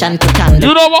mansion to come.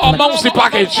 You know what amongst the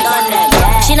package?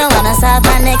 She don't wanna stop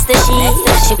her next to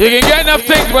she. You can get enough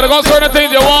things, but there's certain things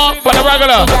you want for the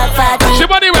regular. She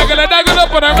money regular, that good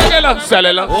up for the regular.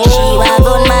 Cellular. She was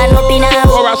gun man up in her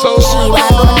hole. She was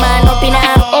gun man up in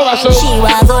her hole. She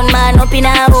was gun man up in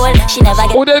her hole. She never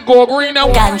get. Who they go green now?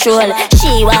 Control.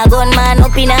 She want gunman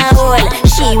up in a hole.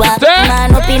 She want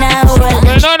gunman up in a hole.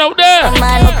 No, there.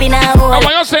 Gunman up in a hole. I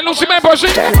want you to say Lucy, man, push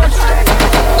it.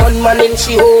 Gunman in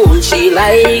she hole, she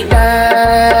like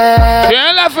that. She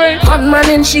ain't laughing. Gunman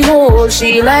in she hole,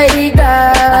 she like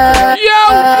that.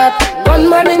 Yo.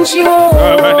 Gunman in she hole.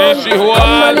 Gunman in she hole.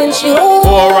 Gunman in she hole.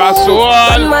 For a soul.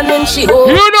 Gunman in she hole.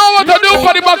 You know what to do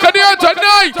for the back of the air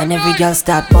tonight. And every girl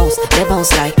start bounce. They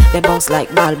bounce like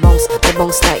ball bounce. They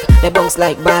bounce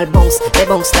like ball bounce. They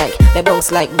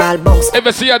bounce like ball bounce. If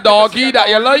you see a doggy that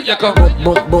you like, you come boom,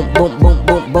 boom, boom, boom,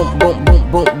 boom, boom, boom,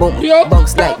 boom, boom, boom. Yo.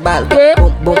 Bounce like ball.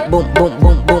 Boom, boom, boom, boom,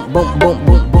 boom, boom, boom, boom,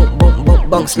 boom, boom, boom, boom.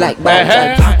 Bounce like ball.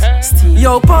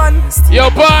 Yo pun,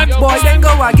 boy then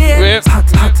go again. Hot.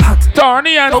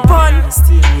 Tony and Yo pun,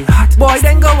 boy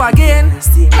then go again.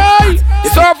 Hey,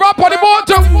 serve up on the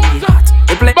bottom.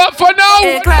 But for now,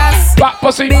 A-class, back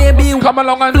pussy, baby, come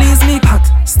along and please me.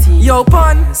 Yo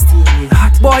pun,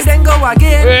 boy then go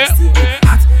again.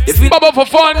 If you bubble for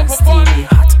fun,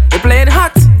 we playing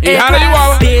hot.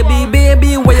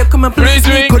 Baby, where you come and please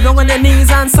me? Go down on your knees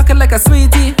and suck it like a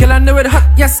sweetie. Girl, I know it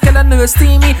hot, yes, girl, I know it's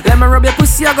steamy. Let me rub your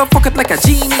pussy, I go fuck it like a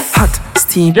genie. Hot,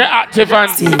 steamy, get active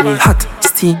and steamy. Hot,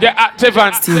 steamy, get active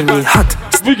and steamy. Hot,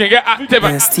 we can get active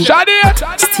and steamy.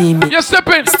 Shadi, steamy. You're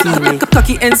stepping. Steamy.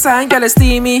 Plucky inside, girl, it's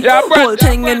steamy. Yeah, whole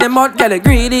thing in the mud, girl, it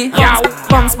greedy. Yeah.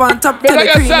 Bungs on top till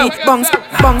it creamy.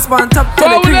 Bungs on top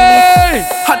till it creamy.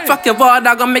 Hot fuck your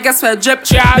water, gonna make a sweat drip.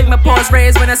 Make my paws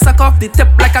raise when I suck off the tip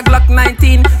like a Glock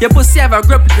 19. Your pussy have a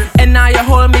grip, and now you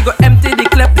hold me, go empty the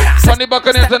clip. Sunny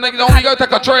Buccaneers tonight, you only gotta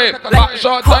take a trade. Back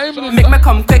short time. Make me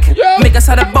come quick. Yeah. Make us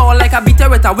have the ball like a beater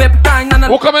with a whip.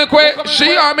 Who coming quick?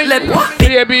 She or me?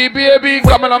 Baby,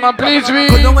 come along and please me.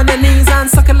 Go down on the knees and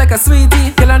suck it like a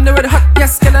sweetie. Girl, I know it hot,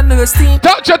 yes, girl, I know it's steam.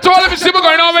 Touch your toe, let me see what's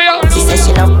going on here. She says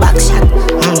she love back shot.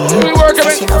 We working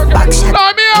it. She love back shot.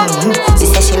 No, me here. She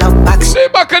says she love back shot. See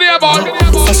back in here, boy.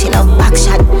 She says she love back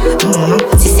shot.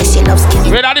 She says she loves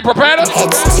skinny. Wait, Daddy, prepared?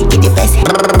 Head, so she get the best head.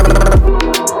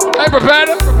 Hey, prepared?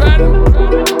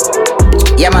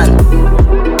 Yeah, man.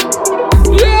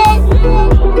 Yeah.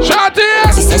 Shot here.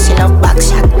 She says she love back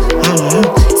shot.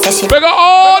 We got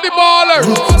all the ballers.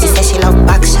 She says she love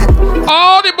back shot.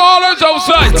 All the ballers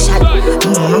outside.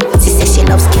 She says she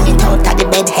loves skinny out at the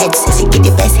bed head. So she get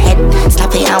the best head.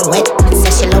 Sloppy and wet.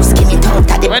 Says she loves skinny out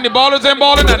at the. When the ballers ain't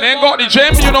balling and they ain't got the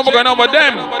gym, you know what's going on with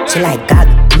them. She like God,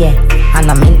 yeah. And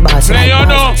I mean boss. She like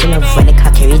boss. She love when the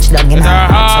cocky reach down in her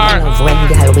heart. She love when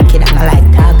the girl wicked and I like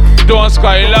dog. Don't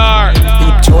Skylar.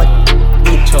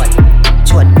 Deep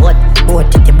throat, boat,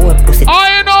 titty, boat, pussy.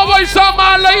 I know why some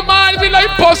man like man be like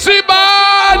pussy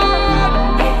man.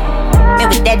 Me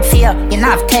we dead fear. You know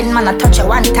have 10 man I touch you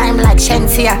one time like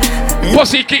Shensia.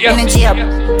 Pussy kick you. Energy up,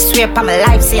 swear up on my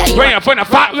life. See you. When you find a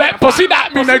fat wet pussy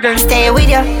that mean again. Stay with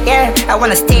you, yeah. I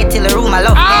wanna stay till the room I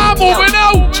love. I'm moving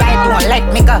out. Try don't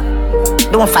let me go.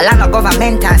 Don't fall on the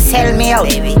government and sell me out,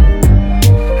 baby.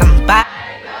 I'm back.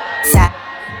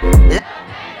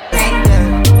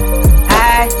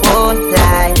 I won't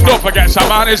lie. Don't forget some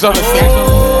man is on. Look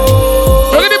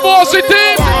at the bossy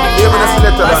team.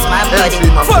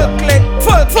 Fullklipp.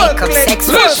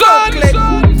 Listen.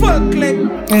 Fullklipp.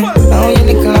 Oh, you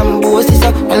little lambo, she's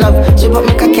up in love. She put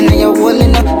me cock in your wall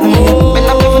in up. When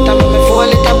I put it up, me fall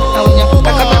it up. Now when you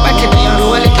cock up your back in your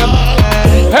roll it up.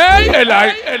 Hey, Eli.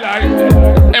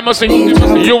 Emerson,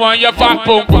 you want your fat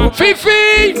pump.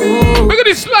 Fifi. Look at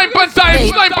this slime pan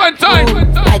time.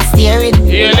 Like steering.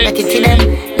 Like it to them.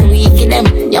 Weak in them.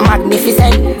 You're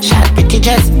magnificent. Sharp pretty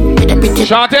dress. With a pretty.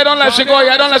 Shante, don't let you go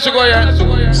yet.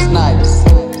 Snipes.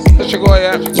 Let you go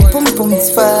yet. Your pum is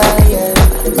fire.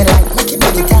 Me like make it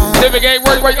every time. Navigate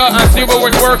work and see what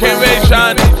we're working with,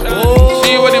 Sean.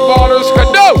 See what the ballers can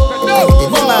do.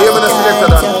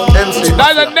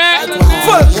 That's a net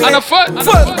and a foot.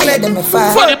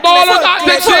 For the ballers that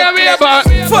take care of me, but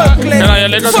can I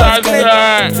lick a size?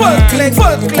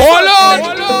 Hold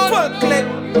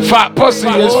on. Fat pussy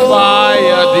is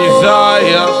fire,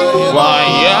 desire,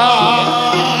 fire.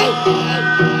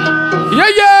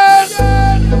 Yeah.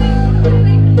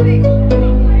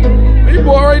 Are you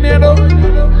bored right now, though?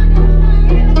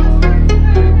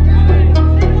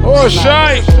 Oh,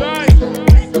 shy.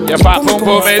 Your fat pum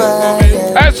pum is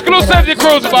exclusive the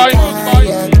cruise, boy.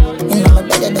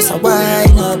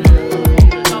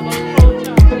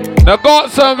 Now got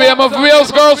some of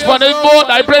Wales girls from this boat.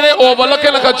 I play it over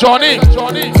looking like a Johnny.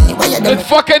 It's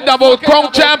fucking double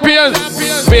crown champions.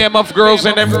 BMF girls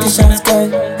in them. Again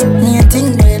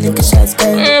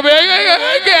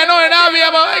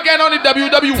on the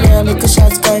WW.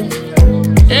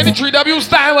 Any 3 W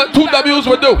style, 2 W's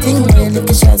would do.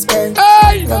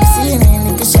 Hey!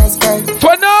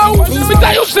 For now, let me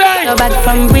tell you say. No bad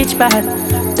from which part?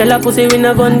 Tell a pussy we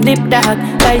no gun dip dog.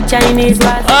 Like Chinese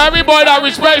was. Everybody that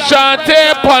respect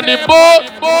Shantae on the boat.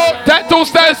 Take 2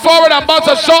 steps forward and bounce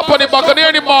a shot on the balcony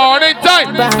in the morning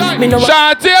time.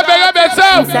 Shantae, beg up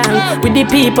yourself. With the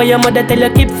people your mother tell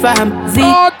you keep fam.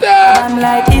 I'm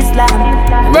like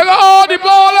Islam. Beg up all the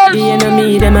ballers. The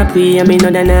enemy them a pray and me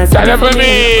know the nurse. Tell them for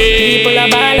me. People a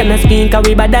ball and a skin cause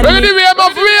we bad than me. Beg the way of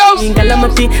wheels.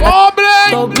 Oh,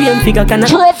 blame.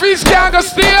 Trophies can't go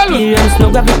steal. No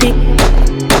gravity.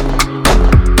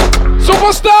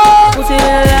 Superstar! Pussy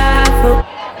laugh.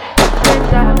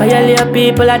 Your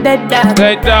people are dead dog.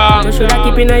 Dead dog. You should have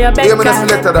keep in your bed. Yo,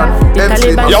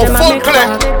 Fullklipp.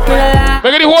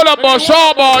 Make it hold up, boss,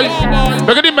 shaw boys.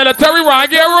 Make it the military run,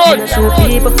 get road.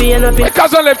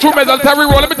 Because I left 2 military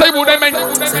road, let me tell you about them, man.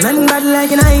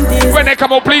 When they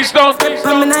come out, please don't. What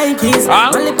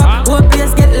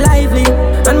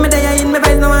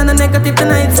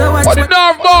the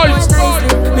nerve, boys?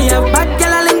 Me a bad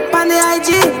girl link on the IG.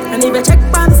 And if you check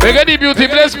pants. Make it the beauty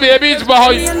bless babies,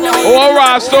 boy. Oh,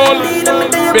 Rastol.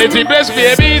 Beauty bless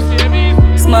babies.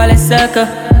 Smallest circle.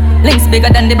 Links bigger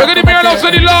than the back of the mirror of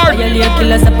the Lord.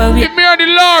 Give me on the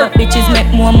Lord. Bitches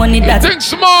make more money than. Think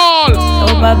small.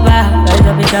 Oh, Baba.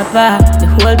 The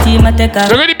whole team a take off.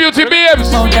 Look at the beauty babes.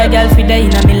 Hey,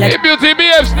 beauty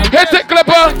babes. Hey, take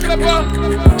clipper.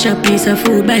 Chop piece of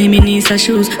food, buy me niece of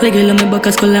shoes. Regular me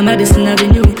buckets, call a Madison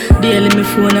Avenue. Daily me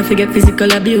phone, I forget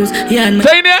physical abuse. Yeah,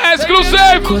 Tiny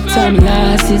exclusive. Cut some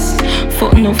glasses.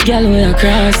 Fuck enough gal with a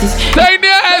crosses. Tiny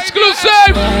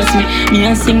exclusive. Me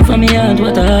and sing from me heart,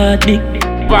 what a heart big.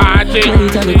 Party. It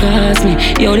all cost me.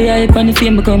 Yo, the hype and the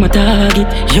fame become a target.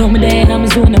 Yo, me there, I'm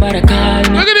zone about a call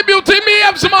me. Look at the beauty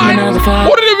babes, man.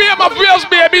 What do we have my real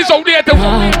babies out there to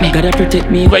walk? Me gotta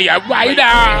protect me. Where you right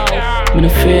now? I'm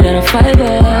afraid that I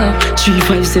fiber.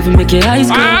 357 make your eyes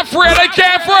go. I'm afraid I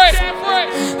can't fret.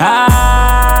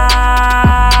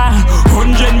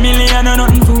 100 million or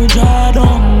nothing for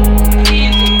Jordan.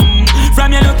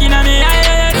 From you looking at me,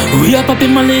 we are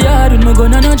popping my yard with my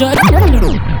gun and no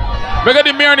Jordan. Look at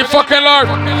the mirror in the fucking Lord.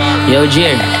 Yo,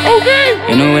 Jer. Okay.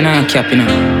 You know when I'm capping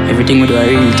up, everything we do a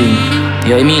real thing.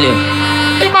 Yo, Emilio.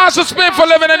 You must spend for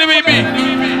living anyway, me.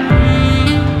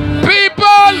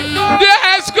 People, they're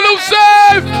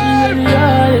exclusive.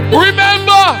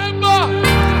 Remember.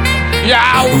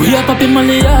 Yeah. We are popping my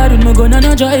yard with my gun and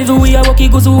no drive. We are walking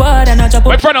goes hard and I chop up.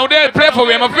 My friend out there play for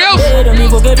me, my feels.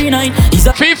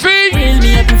 Fifi.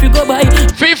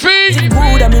 Fifi.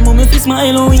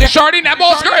 The shorty that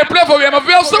boss girl play for me, my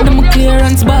feels too. My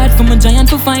clearance bad from a giant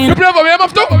to find. You play for me, my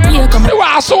too. You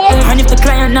are so. And if the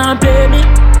client not pay me,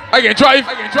 I can drive.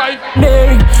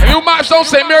 Mary. You match, don't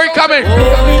say Mary coming. You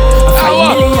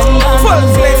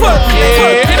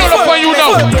know the fun you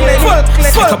know.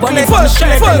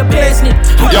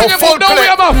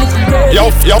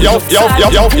 Yo,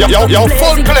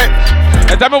 Fullklipp.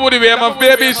 And tell me what the way my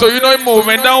baby, so you know him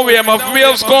moving down where my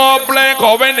wheels go blank,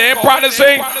 or when they ain't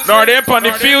practicing, nor they ain't on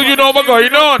the field, you know what's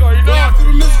going on.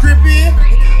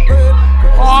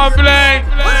 Oh, blank.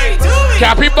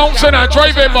 Cappy bouncing and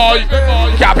driving, boy.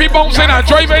 Cappy bouncing and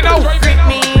driving now.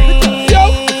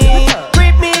 Yo.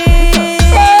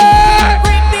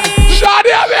 Shut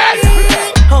up, man.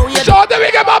 Shut up,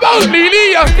 man. About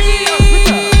Lily.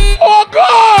 Oh,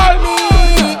 God.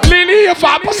 Lily, you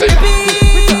fat pussy.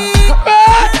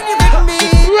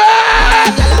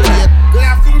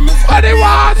 What they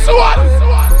want, what?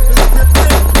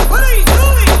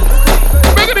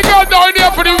 Make the girl down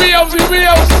there for the wheels,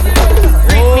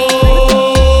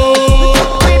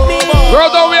 Girl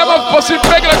down here, my pussy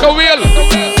big like a wheel.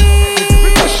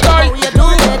 Shy.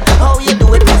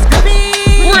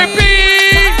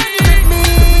 Repeat.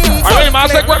 I know you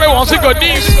must say, I want to see good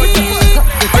knees.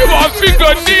 I want to see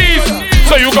good knees.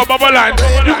 So you can bubble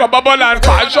and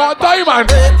pass your time and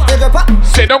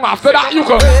sit down after that you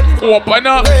can open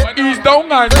up, ease down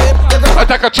and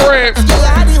take a trip.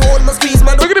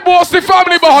 Look at the bossy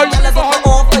family behind.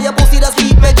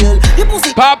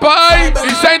 Papa,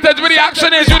 the sentence with the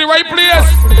action is in the right place.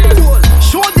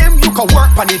 Show them you can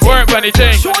work on it. Work on the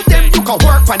thing. Show them you can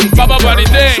work on it. Baba on the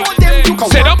thing. Show them you can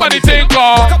sit down on the thing,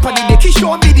 God.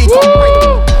 Show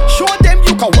them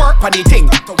you can work on the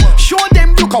thing. Show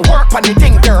them you can work on the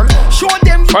thing, girl. Show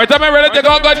them. Right time I'm ready to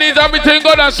go, God needs everything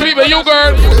good and sweet with you,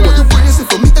 girl. Brace it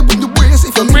for me.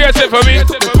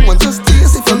 Just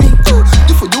taste it for me.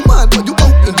 If you do mad, but you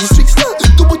out in the streets now.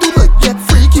 Do like get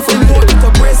freaky for me.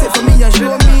 Brace it for me and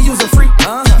show me you's a freak.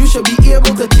 You should be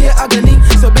able to tear agony.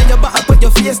 So bend your back and put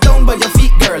your face down by your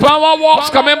feet, girl. Power walks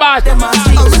coming back. I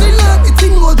really like the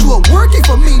thing what you are working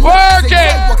for me.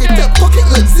 Working.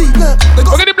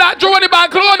 Look at the black Joe in the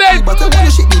back.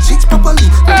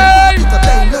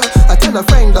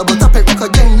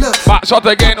 shot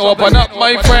again, open up,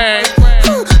 my friend.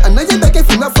 And now you're begging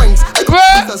for my friends.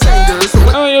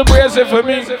 Oh, you brace it for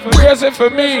me, brace it for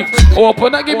me.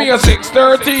 Open up, give me a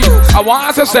 630. I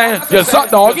want to say, you suck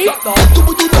doggy.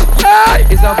 Hey.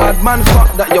 It's a bad man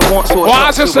fuck that you want, so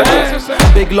what's you say?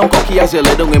 Big long cocky as you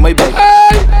lay down in my bed.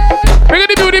 Hey, bring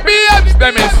the beauty babes,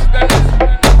 them is.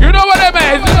 You know what them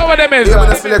is, you know what them is. Yeah,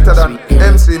 when selected on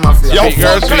MC Mafia. Yo,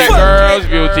 sweet girls,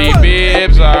 beauty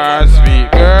babes are sweet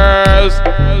girls.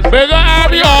 Bigger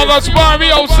Abby, August, Barbie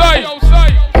outside.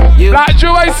 Black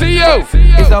Joe, I see you.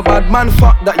 It's a bad man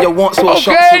fuck that you want, so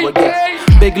shot you again.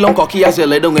 Big long cocky as you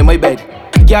lay down in my bed.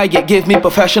 Yeah, you give me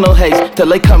professional haze.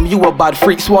 Till I come, you a bad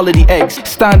freak, swallow the eggs.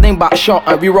 Standing back shot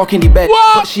and we rocking the bed.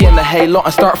 Put she in the halo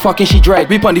and start fucking, she drag.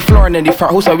 We on the floor and in the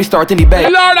front house and we start in the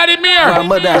bed. Lord of the mirror.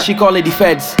 Grandmother and she call it the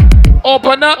feds.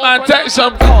 Open up and take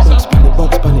some calls. Then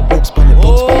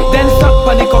suck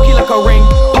on the cocky like a ring.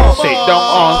 Sit down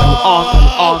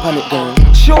on it, girl.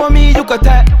 Show me you got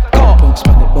that.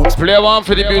 Play one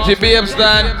for the beauty babes,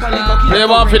 then. Play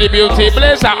one for the beauty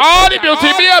babes. All the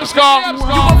beauty babes come.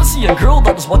 You ever see a girl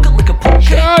that was walking like a punk?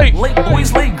 Late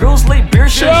boys, late girls, late beer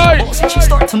shades. Since she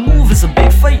start to move, it's a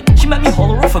big fight. She made me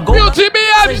holler off a goal. Beauty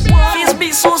babes. Face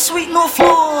be so sweet, no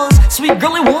flaws. Sweet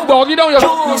girl, it won't. Doggy down your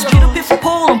jaws. Peter P for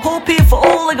pole and pole P for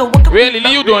all. Like a walk up. Really,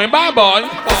 you doing bad, boy?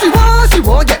 She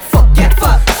won't get fucked, get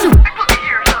fucked.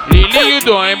 Lily, you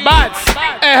doing bad?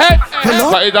 Hey.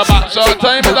 But it's about short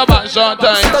time, it's about short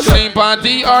time. Slim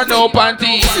panty or no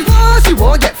panty? She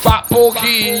won't get fat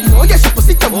pokey.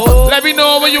 Let me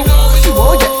know when you. She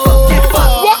won't get fucked, get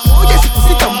fucked. What?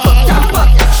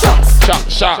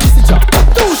 Shot.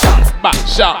 2 shots. Back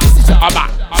shot. I'm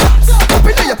back.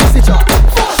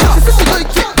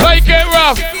 Like it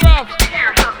rough.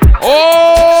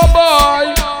 Oh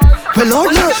boy.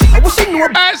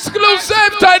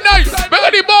 Exclusive tonight. Look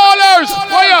at the ballers.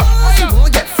 Where she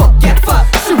won't get fucked, get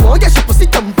fucked. She won't get she pussy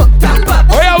dumb fuck, damn fuck.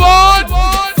 Where you want?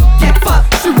 Get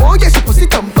fucked. She won't get she pussy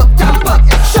dumb fuck, damn fuck.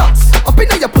 Shots up in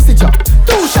your pussy jaw.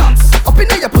 2 shots up in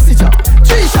your pussy jaw.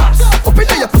 3 shots up in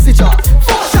your pussy jaw.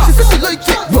 4 shots. She said she like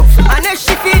it rough. And if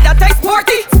she feel that I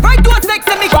sporty, right to a sex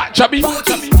and me fat chubby.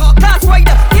 Class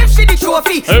rider, give she the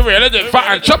trophy. Hey, really, the fat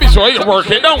and chubby, so you work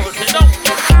it down.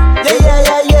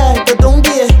 Yeah, but don't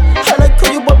be it. I like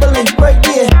how you bubbling right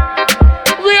there.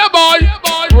 Real boy.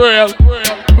 Real.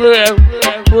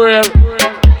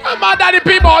 I'm my daddy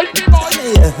P-boy.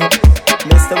 Yeah.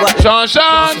 Mr. What?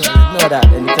 Sean. Know that,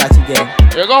 and you catch again.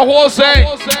 You go Jose.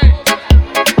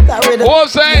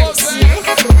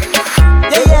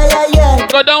 Yeah.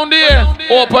 Go down there.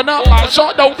 Open up and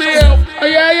shut down there.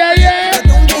 Yeah.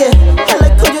 Don't be it. I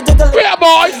like how you juggle. Real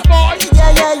boy.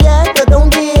 Yeah, but don't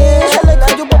be it. I like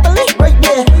how you bubbling right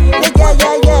there.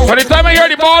 Yeah. By the time I hear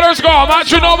the ballers go, I'm not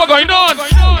sure know what's going on.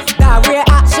 That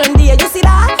reaction there, you see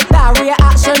that? That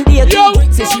reaction there. Yo.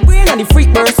 Say she wearing on the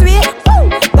freak burst sweet.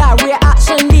 That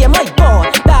reaction there, my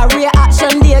God. That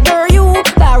reaction there, girl, you.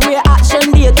 That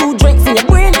reaction there, 2 drinks in your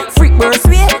brain. Freak burst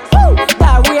sweet.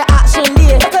 That reaction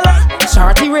there.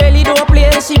 Shorty really don't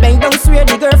play. She bang down swear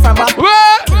the girl from back.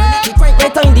 She crank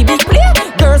right on the big play.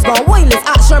 Girls gone wireless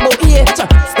action about here.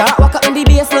 Start walk up in the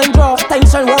baseline draw.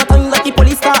 Tension one time like the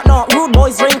police start now. Rude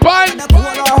boys ring.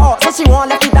 So she want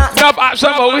left it dance. Enough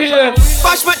action over here.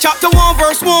 Bashment chapter 1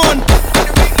 verse 1.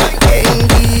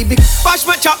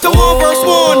 Bashment chapter 1 verse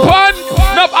 1.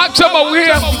 Enough action over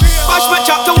here. Bashment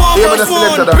chapter 1 verse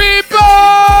 1. People.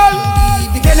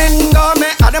 Beginning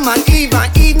garment, Adam and Eve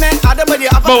and Eve met Adam but the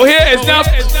other. But here is enough.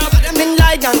 Adam in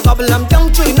like and bubble I'm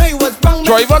down to you know you was wrong.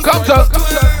 Driver comes up.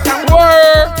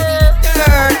 Word.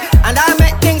 And I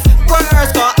make things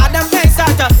worse. Cause Adam makes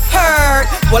out to hurt.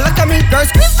 Well look at me, girl,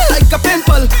 squeeze me like a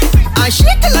pimple. I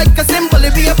shake it like a symbol.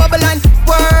 It be a bubble and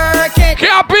work it.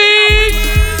 Copy.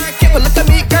 Well look at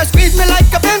me, girl, squeeze me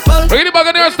like a pimple. Look at the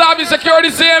bugger there, stop the security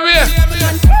same way.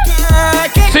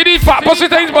 See the fat pussy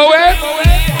things, boy.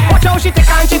 Watch how she take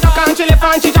and she tuck and she left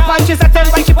and she chop and she settle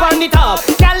when she on the top.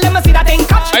 Girl, let me see that thing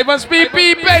catch. I must be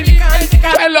peeping.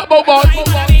 Tell up, boy.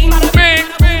 Me.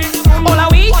 All a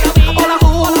week, all a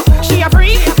who. She a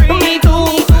freak, me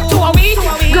too. 2 a week,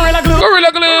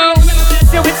 Gorilla Glue.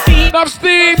 See with steam. Enough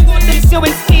steam. See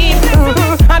with steam.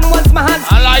 And once my hands.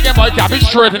 I like it, boy. Cappy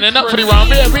straightening up for the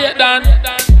round here. Be it done.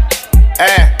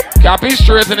 Cappy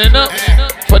straightening up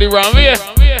for the round here.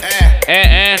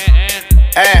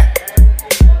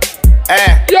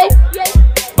 Yo.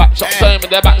 Back shot time is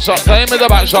the back shot time is the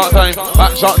back shot time.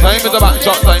 Back shot time is the back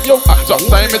shot time. Yo, back shot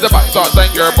time is the back shot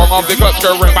time. Girl, bung off the clutch,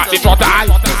 girl, ring back the throttle.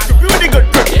 Really good.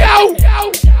 Yo.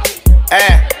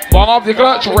 Bang off the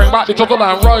clutch, ring back the throttle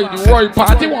and ride. The ride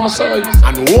party one size.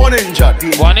 And one engine.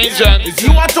 One engine. Is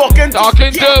you are talking?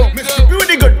 Talking to. Mr. B with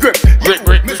the good grip.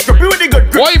 Grip. Mr. B with the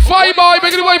good grip. Wi-Fi boy,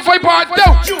 make the Wi-Fi part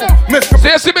down.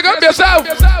 Say, see, big up yourself.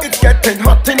 It's getting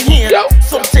hot in here. Yo.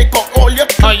 So take off all your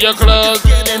clothes. On your clothes.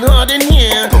 It's getting hot in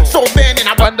here. So bend in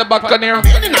a Panda Buccaneer.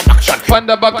 bend in a action.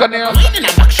 Panda Buccaneer. Bend in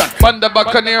a action. Panda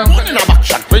Buccaneer. Bend in a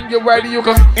action. When you're ready, you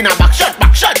can. In a back shot.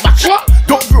 What?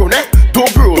 Don't groan, eh?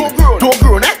 Don't groan, eh? Don't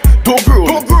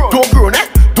groan.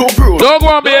 Don't go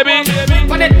on, baby.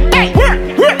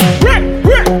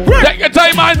 Take your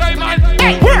time, man.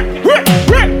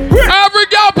 Every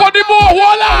girl on the board,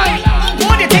 hold on.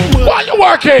 While you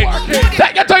working,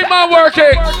 take your time, man,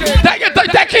 working. Take your time,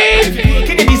 take it.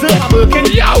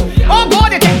 Yo. Oh,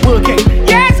 God, you take working.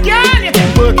 Yes, girl, you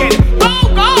take working.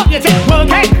 Oh, God, you take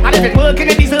working. And if it's working,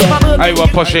 it deserves a working. I will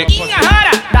push it.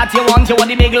 That you want the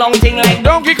big long thing like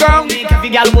Donkey Kong. If the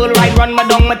girl will ride, run my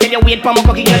dung, I tell you wait for my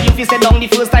cocky girl. You feel sit down the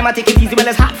first time I take it easy, well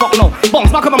it's hot fuck no. Bounce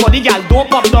back on my body, girl, don't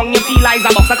pop down. You feel like a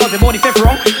boxer cause the body fit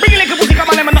wrong. Bring a little pussy, come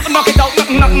on, let me knock it out,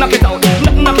 knock it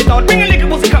out. Bring a little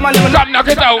pussy, come on, let me knock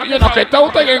it out. You knock it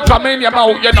out again, come in your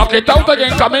mouth. You knock it out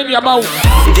again, come in your mouth.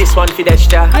 This one for that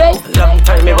star. Long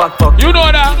time me walk fuck. You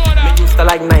know that. Me used to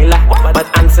like Nyla, but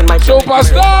answer my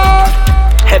superstar.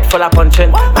 Head full of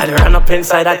punching, and run up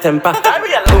inside that temper.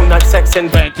 Do not sex in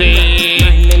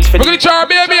 20. Look at the char,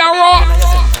 baby, I rock.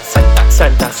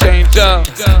 Center. Up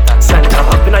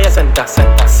in your center.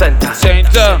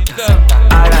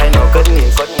 All I know, good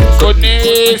news.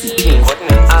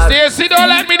 Stacy, don't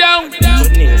let me down.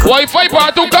 Wi-Fi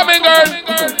part 2 coming, girl.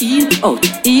 In, out.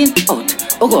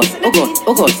 Oh God.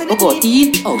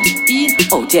 In, out,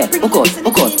 yeah. Oh God.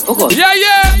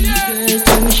 Yeah. Girls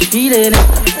tell me she feeling it.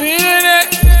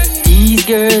 These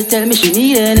girls tell me she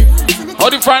needing it. How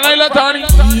the front line look, Tony?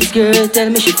 These girls tell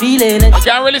me she feeling it. I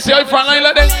can't really see how the front line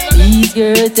look then. These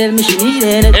girls tell me she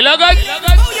needing it. It look good?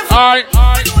 Alright.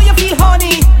 Do you feel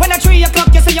horny? When at 3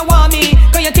 o'clock you say you want me.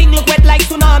 Cause your thing look wet like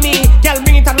tsunami. Girl,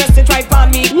 bring it and rest it right on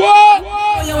me. What?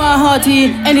 You want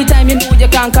hearty? Anytime you know you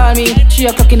can call me. 3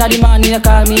 o'clock in the morning you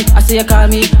call me. I say you call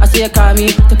me.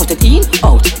 To put it in,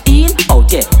 out,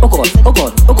 yeah. Oh God.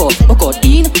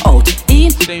 In, out.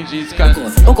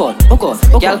 Oh God.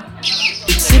 Girl,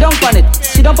 sit down on it.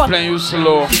 Playing you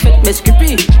slow. Miss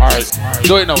Creepy. Alright.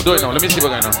 Do it now. Let me see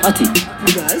what I know. Ati.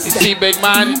 You see, big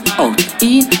man? Out.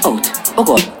 Oh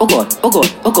God.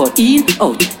 In,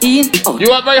 out.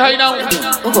 You up very high now?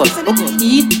 Oh God.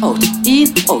 In, out. Yeah.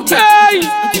 Hey!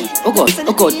 Oh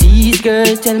God. These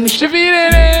girls tell me she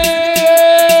feeling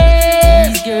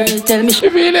it. These girls tell me she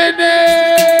feeling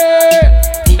it.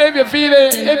 If you feel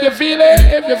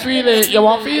it, you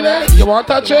want feel it, you want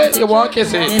touch it, you want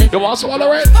kiss it, you want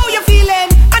swallow it. How you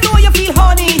feeling? I know you feel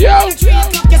horny. Yo.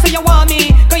 You say you want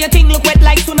me, cause your thing look wet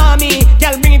like tsunami.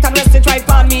 Girl, bring it and rest it right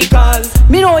on me, cause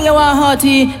me know you want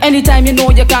hearty. Anytime you know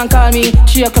you can call me.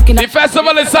 3 o'clock in the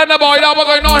festival is Sunday, boy. Now we're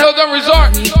going on Hilton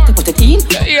Resort. To put it in.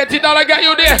 $80 get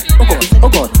you there. Oh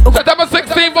God. September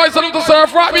 16, boys, salute to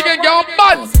Surf Rock. We can get on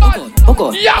mad. Oh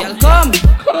God. Yeah. Come.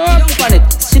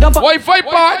 Sit down. Wi-Fi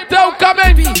part, don't come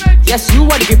in. Yes, you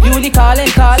want to give you the calling.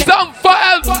 Some for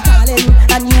help.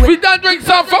 We don't drink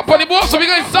some for the boat, so we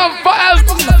going some for help.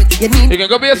 You can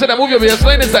go bass and move your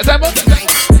baseline in September.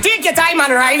 Take your time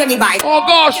and ride on the bike. Oh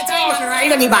gosh. Take your time and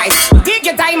ride on the bike. Take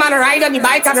your time and ride on the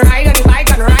bike and ride on the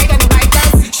bike.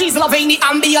 She's loving the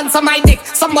ambience of my dick.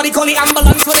 Somebody call the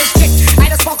ambulance for this chick. I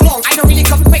just fuck long, I don't really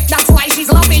come quick. That's why she's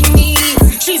loving me.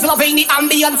 She's loving the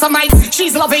ambience of my.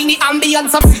 She's loving the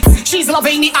ambience of. She's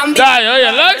loving the ambience. Die, oh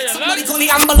you like? Somebody call the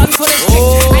ambulance for this chick.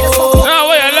 I just fuck long. No,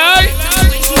 what you like?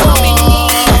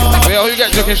 Where you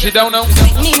get joking shit down now?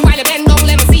 Meanwhile, you bend down,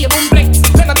 let me see you boom flick.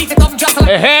 Let me beat it up just like.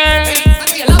 Hey.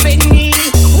 You're loving me.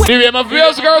 Do you my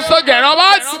feels girls again,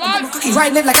 alright? He's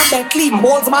riding like a bed clean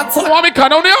balls, man. You want me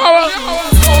cut on the hour?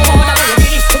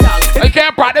 I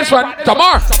can't practice one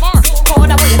tomorrow.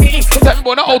 Tell me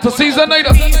about the outer season neither.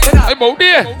 I'm out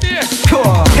there.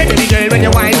 Hey baby girl, when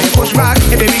you whine, push back.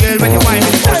 Hey baby girl, when you whine,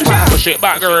 push back. Push it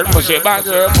back, girl. Push it back. I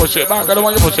don't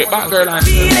want you to push it back, girl.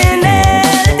 Feeling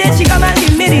it, then she come and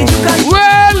give me the juke.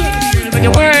 Well,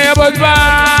 where you but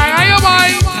bye? Are you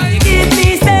mine? Give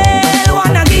me still,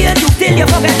 wanna give you juke till you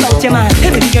forget about your man. Hey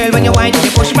baby girl, when you whine,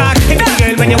 you push back. Hey baby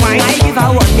girl, when you whine, I give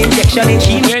her one injection and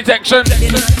she injection.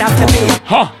 After me,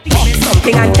 huh?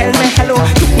 Something and tell me hello.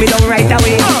 Took me down right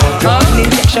away. One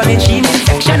injection and she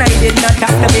injection, I did not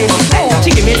have to be. She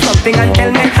give me something and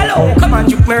tell me hello. Come on,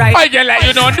 juke me right. I can let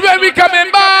you know when we coming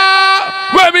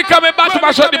back. When we coming back to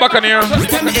my shot the Buccaneer.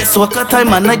 It's worker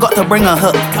time and I got to bring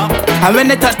her. And when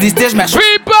they touch the stage, my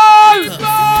people.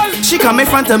 She come in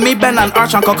front of me, bend and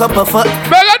arch and cock up her foot.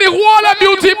 Mega the whole of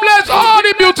beauty bless, all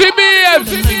the beauty babes,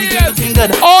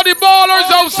 all the ballers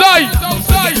outside.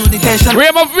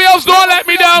 Where my feels, don't let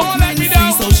me down.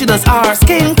 So she does our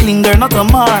skin clean, girl, not a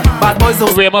mar. Bad boys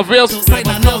over. Where my feels,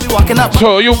 walking up.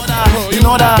 Show you. You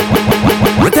know that.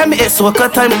 Tell me it's worker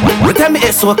time. Tell me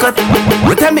it's worker.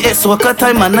 Tell me it's worker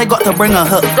time, and I got to bring her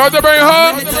up. Got to bring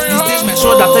her. This stage make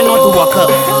sure that I know to walk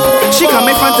up. She come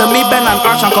in front of me, bend and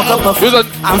arch and cock up her foot.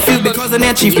 I'm feel because of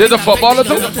their chief. There's a footballer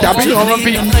too. Gabby on my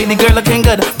feet. The girl looking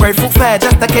good, bright fruit fair,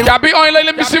 just a king. Gabby on,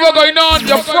 let me see what's going on.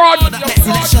 You're fraud.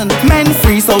 Men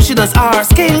free, so she does our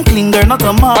skin clean, girl, not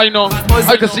a mom. I know.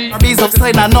 I can see. Bees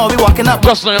upside, I know we walking up.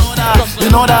 Just now. You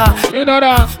know that. You know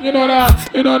that. You know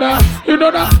that. You know that. You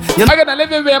know that. I gotta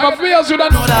live in where my feels. You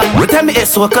don't know that. Tell me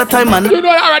it's worker time, man. You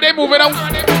know that already moving out.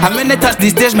 And when they touch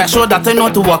this stage, make sure that I know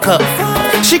to walk up.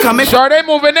 She coming. Sure, they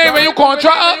moving in when you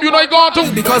contract up. You know you going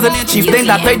to. Because of the chief thing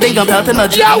that I think I'm pelting a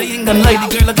G. Ain't gonna lie, the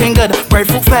girl looking good. Bright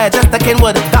fruit fair, just a king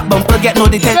wood. That bumper get no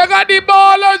detention. Look at the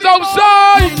ballers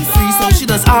outside. Free, so she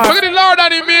does ours. Look at the Lord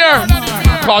and the mirror.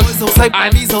 Cause outside,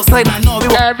 and he's outside. I know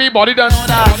everybody done.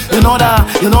 You know that.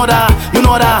 You know that. You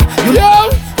know that. You know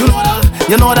that. You know that.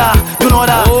 You know that. You know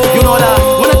that. You know that.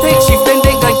 When I think chief thing,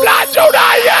 they like blood you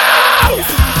die.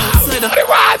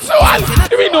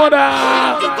 We know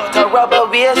that.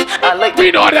 I like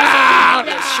we know that.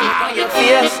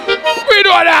 We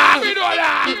know that.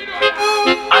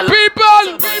 People,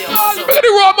 look at the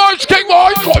Romans King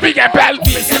boys. Go big and bell.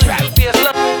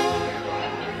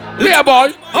 Yeah,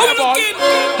 boy.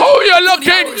 How you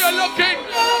looking?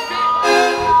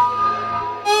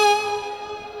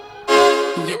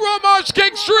 The Romans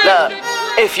King Street.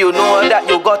 If you know that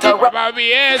you got a rap,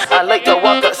 I like to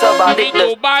walk up somebody.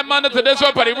 You buy money to this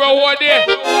one, but the road one there.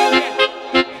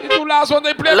 The two last one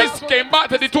they played, this came back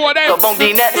to the two of them. Come on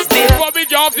the next day. Before we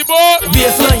get off the boat.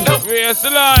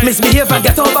 Baseline. Misbehave and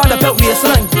get over the belt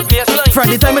baseline. From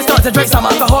the time I start to drink some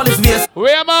alcohol is waste.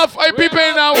 Where am I? Are people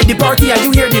now? In the party and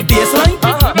you hear the baseline.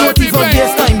 No teeth on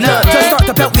baseline, blood. Just start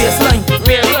the belt baseline.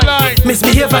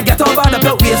 Misbehave and get over the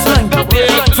belt baseline.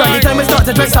 From the time I start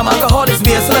to drink some alcohol is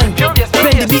baseline.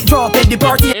 When the beat drop in the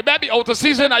party. It better be out of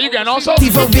season now. You can also.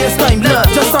 Teeth on baseline, blood.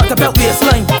 Just start the belt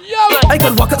baseline. I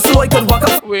can walk up slow, I can walk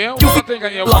up. Well, you think you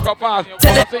can walk up fast. You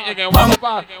think you can walk up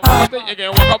fast. You think you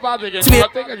can walk up fast. You think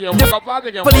you can walk up fast.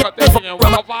 You can walk up fast. You can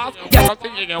walk up fast. You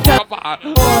think you can walk up fast.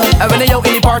 When they out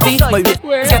in the party, my bitch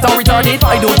get all retarded.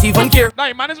 I don't even care.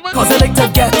 Cause I like to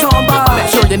get on by. Make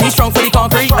sure your knees strong for the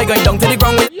concrete. I going down to the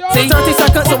ground with. Say 30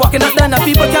 seconds of walking up there, now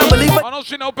people can't believe it. I don't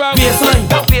see no bell. Baseline.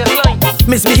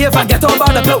 Misbehave and get on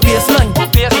by the belt baseline.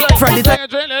 From the time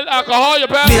drink alcohol, you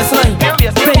bell. Baseline.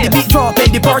 When the beat drop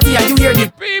in the party and you hear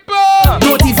the people.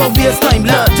 No teeth on baseline,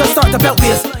 blood. Just start the belt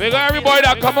baseline. Big everybody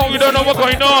that come on, you don't know what's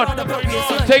going on.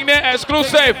 Take that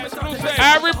exclusive.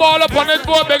 Every baller up on this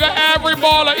board, bigger every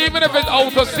baller, even if it's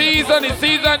out of season, the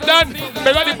season done.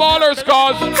 Bigger the ballers,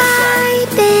 cause I've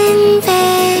been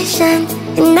patient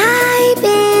and I've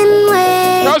been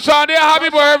waiting. No, Shandi, happy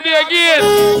birthday again.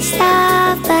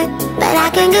 But I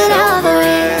can get over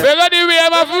it. Bigger the way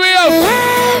I'm for real.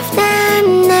 Left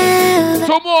and never.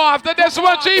 Two more after this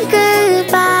one, Chief.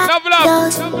 Goodbye.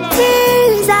 Those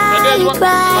tears I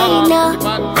cry, no,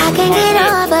 I can get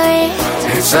over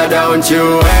it. So don't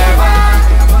you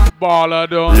ever baller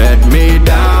don't let me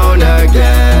down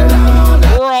again.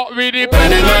 Rock with the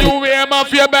penny, you wear my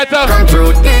fear better. Come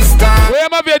through this time. Wear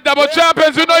my fear double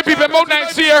champions, you know people about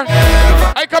next year.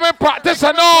 I come and practice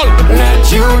and all.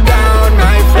 Let you down,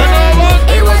 my friend.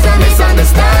 It was a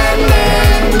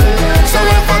misunderstanding. So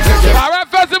if I take you. Alright,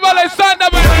 festival is Sunday,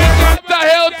 but the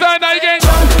Hilton again.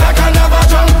 Jump like I never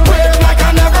jump, wave like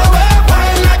I never wave,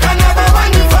 wine like I never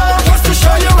went before, just to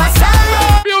show you what's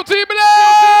up. Beauty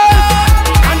bliss.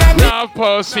 Love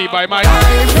pussy by my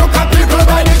life. Look at people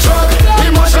by the truck,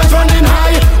 emotions running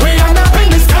high. We end up in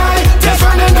the sky, just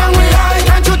running down we high.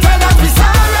 Can't you tell that we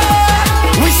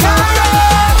sorry? We sorry.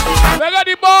 Look at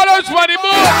the ballers for the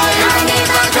move.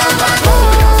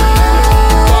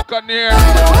 Walk on here.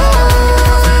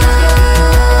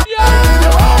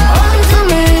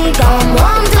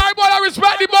 I wanna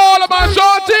respect the baller, man.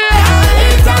 Shorty.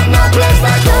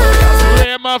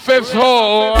 Play my fifth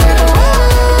hole.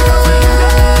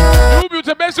 You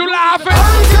beauty makes you laughing.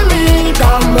 Come to me,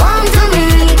 come on to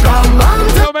me, come on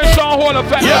to me. Sean Hall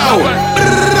effect. Yo,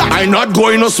 I not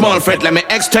going no small fret. Let me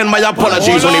extend my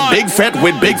apologies. Only big fret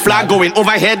with big flag going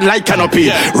overhead like canopy.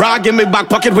 Rag in my back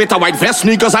pocket with a white vest,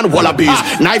 sneakers and wallabies.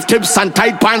 Knife tips and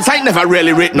tight pants, I never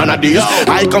really rate none of these.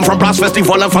 I come from brass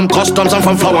festival and from customs and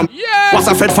from flower. What's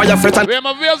a fed fire fret and we have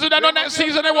a wheels with that on next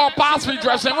season. They want pass me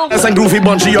dressing room. and groovy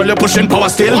bunchy, you're pushing power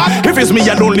still. If it's me,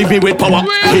 you don't leave me with power.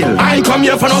 I ain't come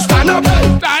here for no stand up.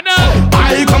 Stand up.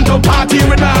 I come to party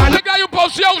with my hand. The guy you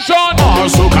post your Sean. All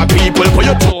soca people put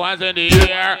your 2 hands in the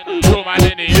air. 2 hands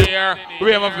in the air.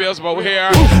 We have a wheels about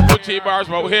here. 2 T-bars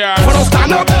about here. For no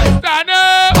stand up. Stand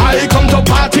up. I come to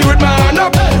party with my hand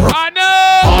up. Stand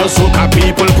up. All soca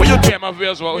people put your We have a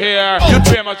wheels about here. You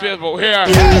have a wheels about here.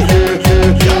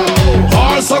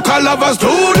 All soca lovers do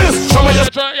this. Show me your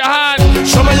hand.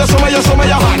 Show me your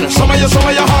hand. Show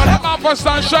me your hand. That man for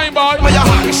sunshine, boy. Show me your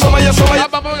hand. Show me your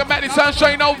That man for make the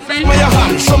sunshine outfit. Show me your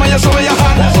hand. Show me your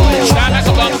hand. That make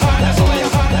a bump.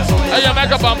 Hey, you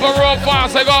make a bump for real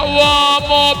fast. I got one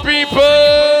more people.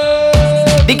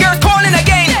 The girls calling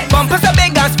again. Bumpers are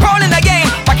big and sprawling again.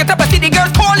 Back it up, I see the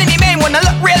girls calling the main. When I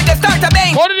look real, they start to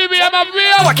bang. What did you be, my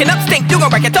real? Walking up stink, you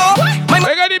gon' break it off.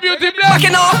 I got the beauty blend.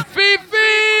 Backing off.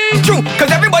 Fifi. True,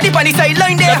 cause everybody on the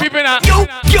sideline there. You.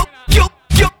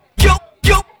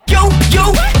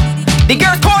 The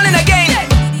girls calling again.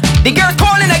 The girls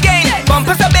calling again.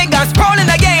 Bumpers are big and sprawling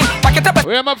again. Back it up.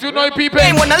 We have a few noise people.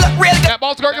 When I look real good. Yeah,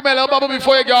 boss, girl, give me a little bubble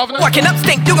before you go. Walking up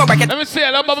stink, you gon' break it. Let me see a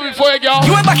little bubble before you go.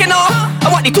 You ain't backing off. I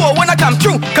want the tour when I come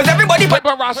through. Cause everybody put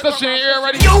Rasta shit here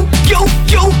already. You.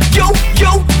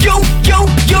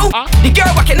 The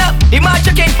girl walking up, the man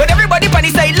checking. But everybody on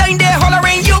the sideline there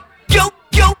hollering you.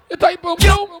 You type boom,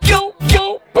 boom.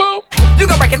 You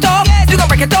gon' break it off. You gon'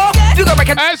 break it off. You gon' break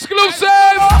it off. Exclusive.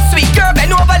 Sweet girl,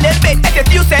 bend over a little bit.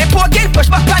 If you say poking, push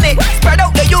back on it. Spread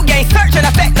out the you gain search and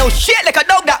effect. No shit like a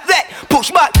dog that wet. Push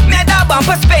back, man that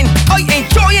bumper spin. I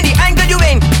enjoying the angle you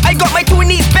in. I got my 2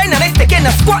 knees bent and I stick in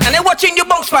a squat and I watching you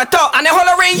bounce my top and I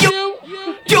hollering you.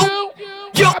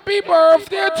 Happy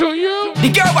birthday to you. The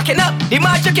girl walking up, the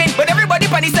man checking, but everybody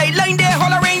on the sideline there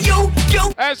hollering you.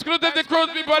 Exclusive the cruise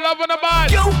people loving the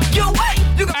man.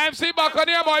 You got MC back on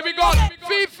here, boy. We got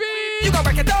Fifi. You gon'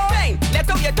 break it down, bang. Let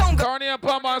out your tongue. Tony and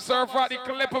Palmer and Surf at the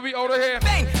clip of it out of here.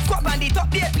 Bang. Squat on the top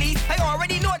there, please. I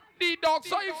already know it. The dog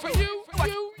sign for you.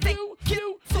 And you think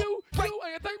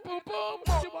boom boom.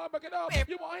 You want to break it up.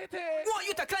 You want to hit it. Want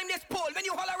you to climb this pole when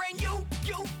you hollering you.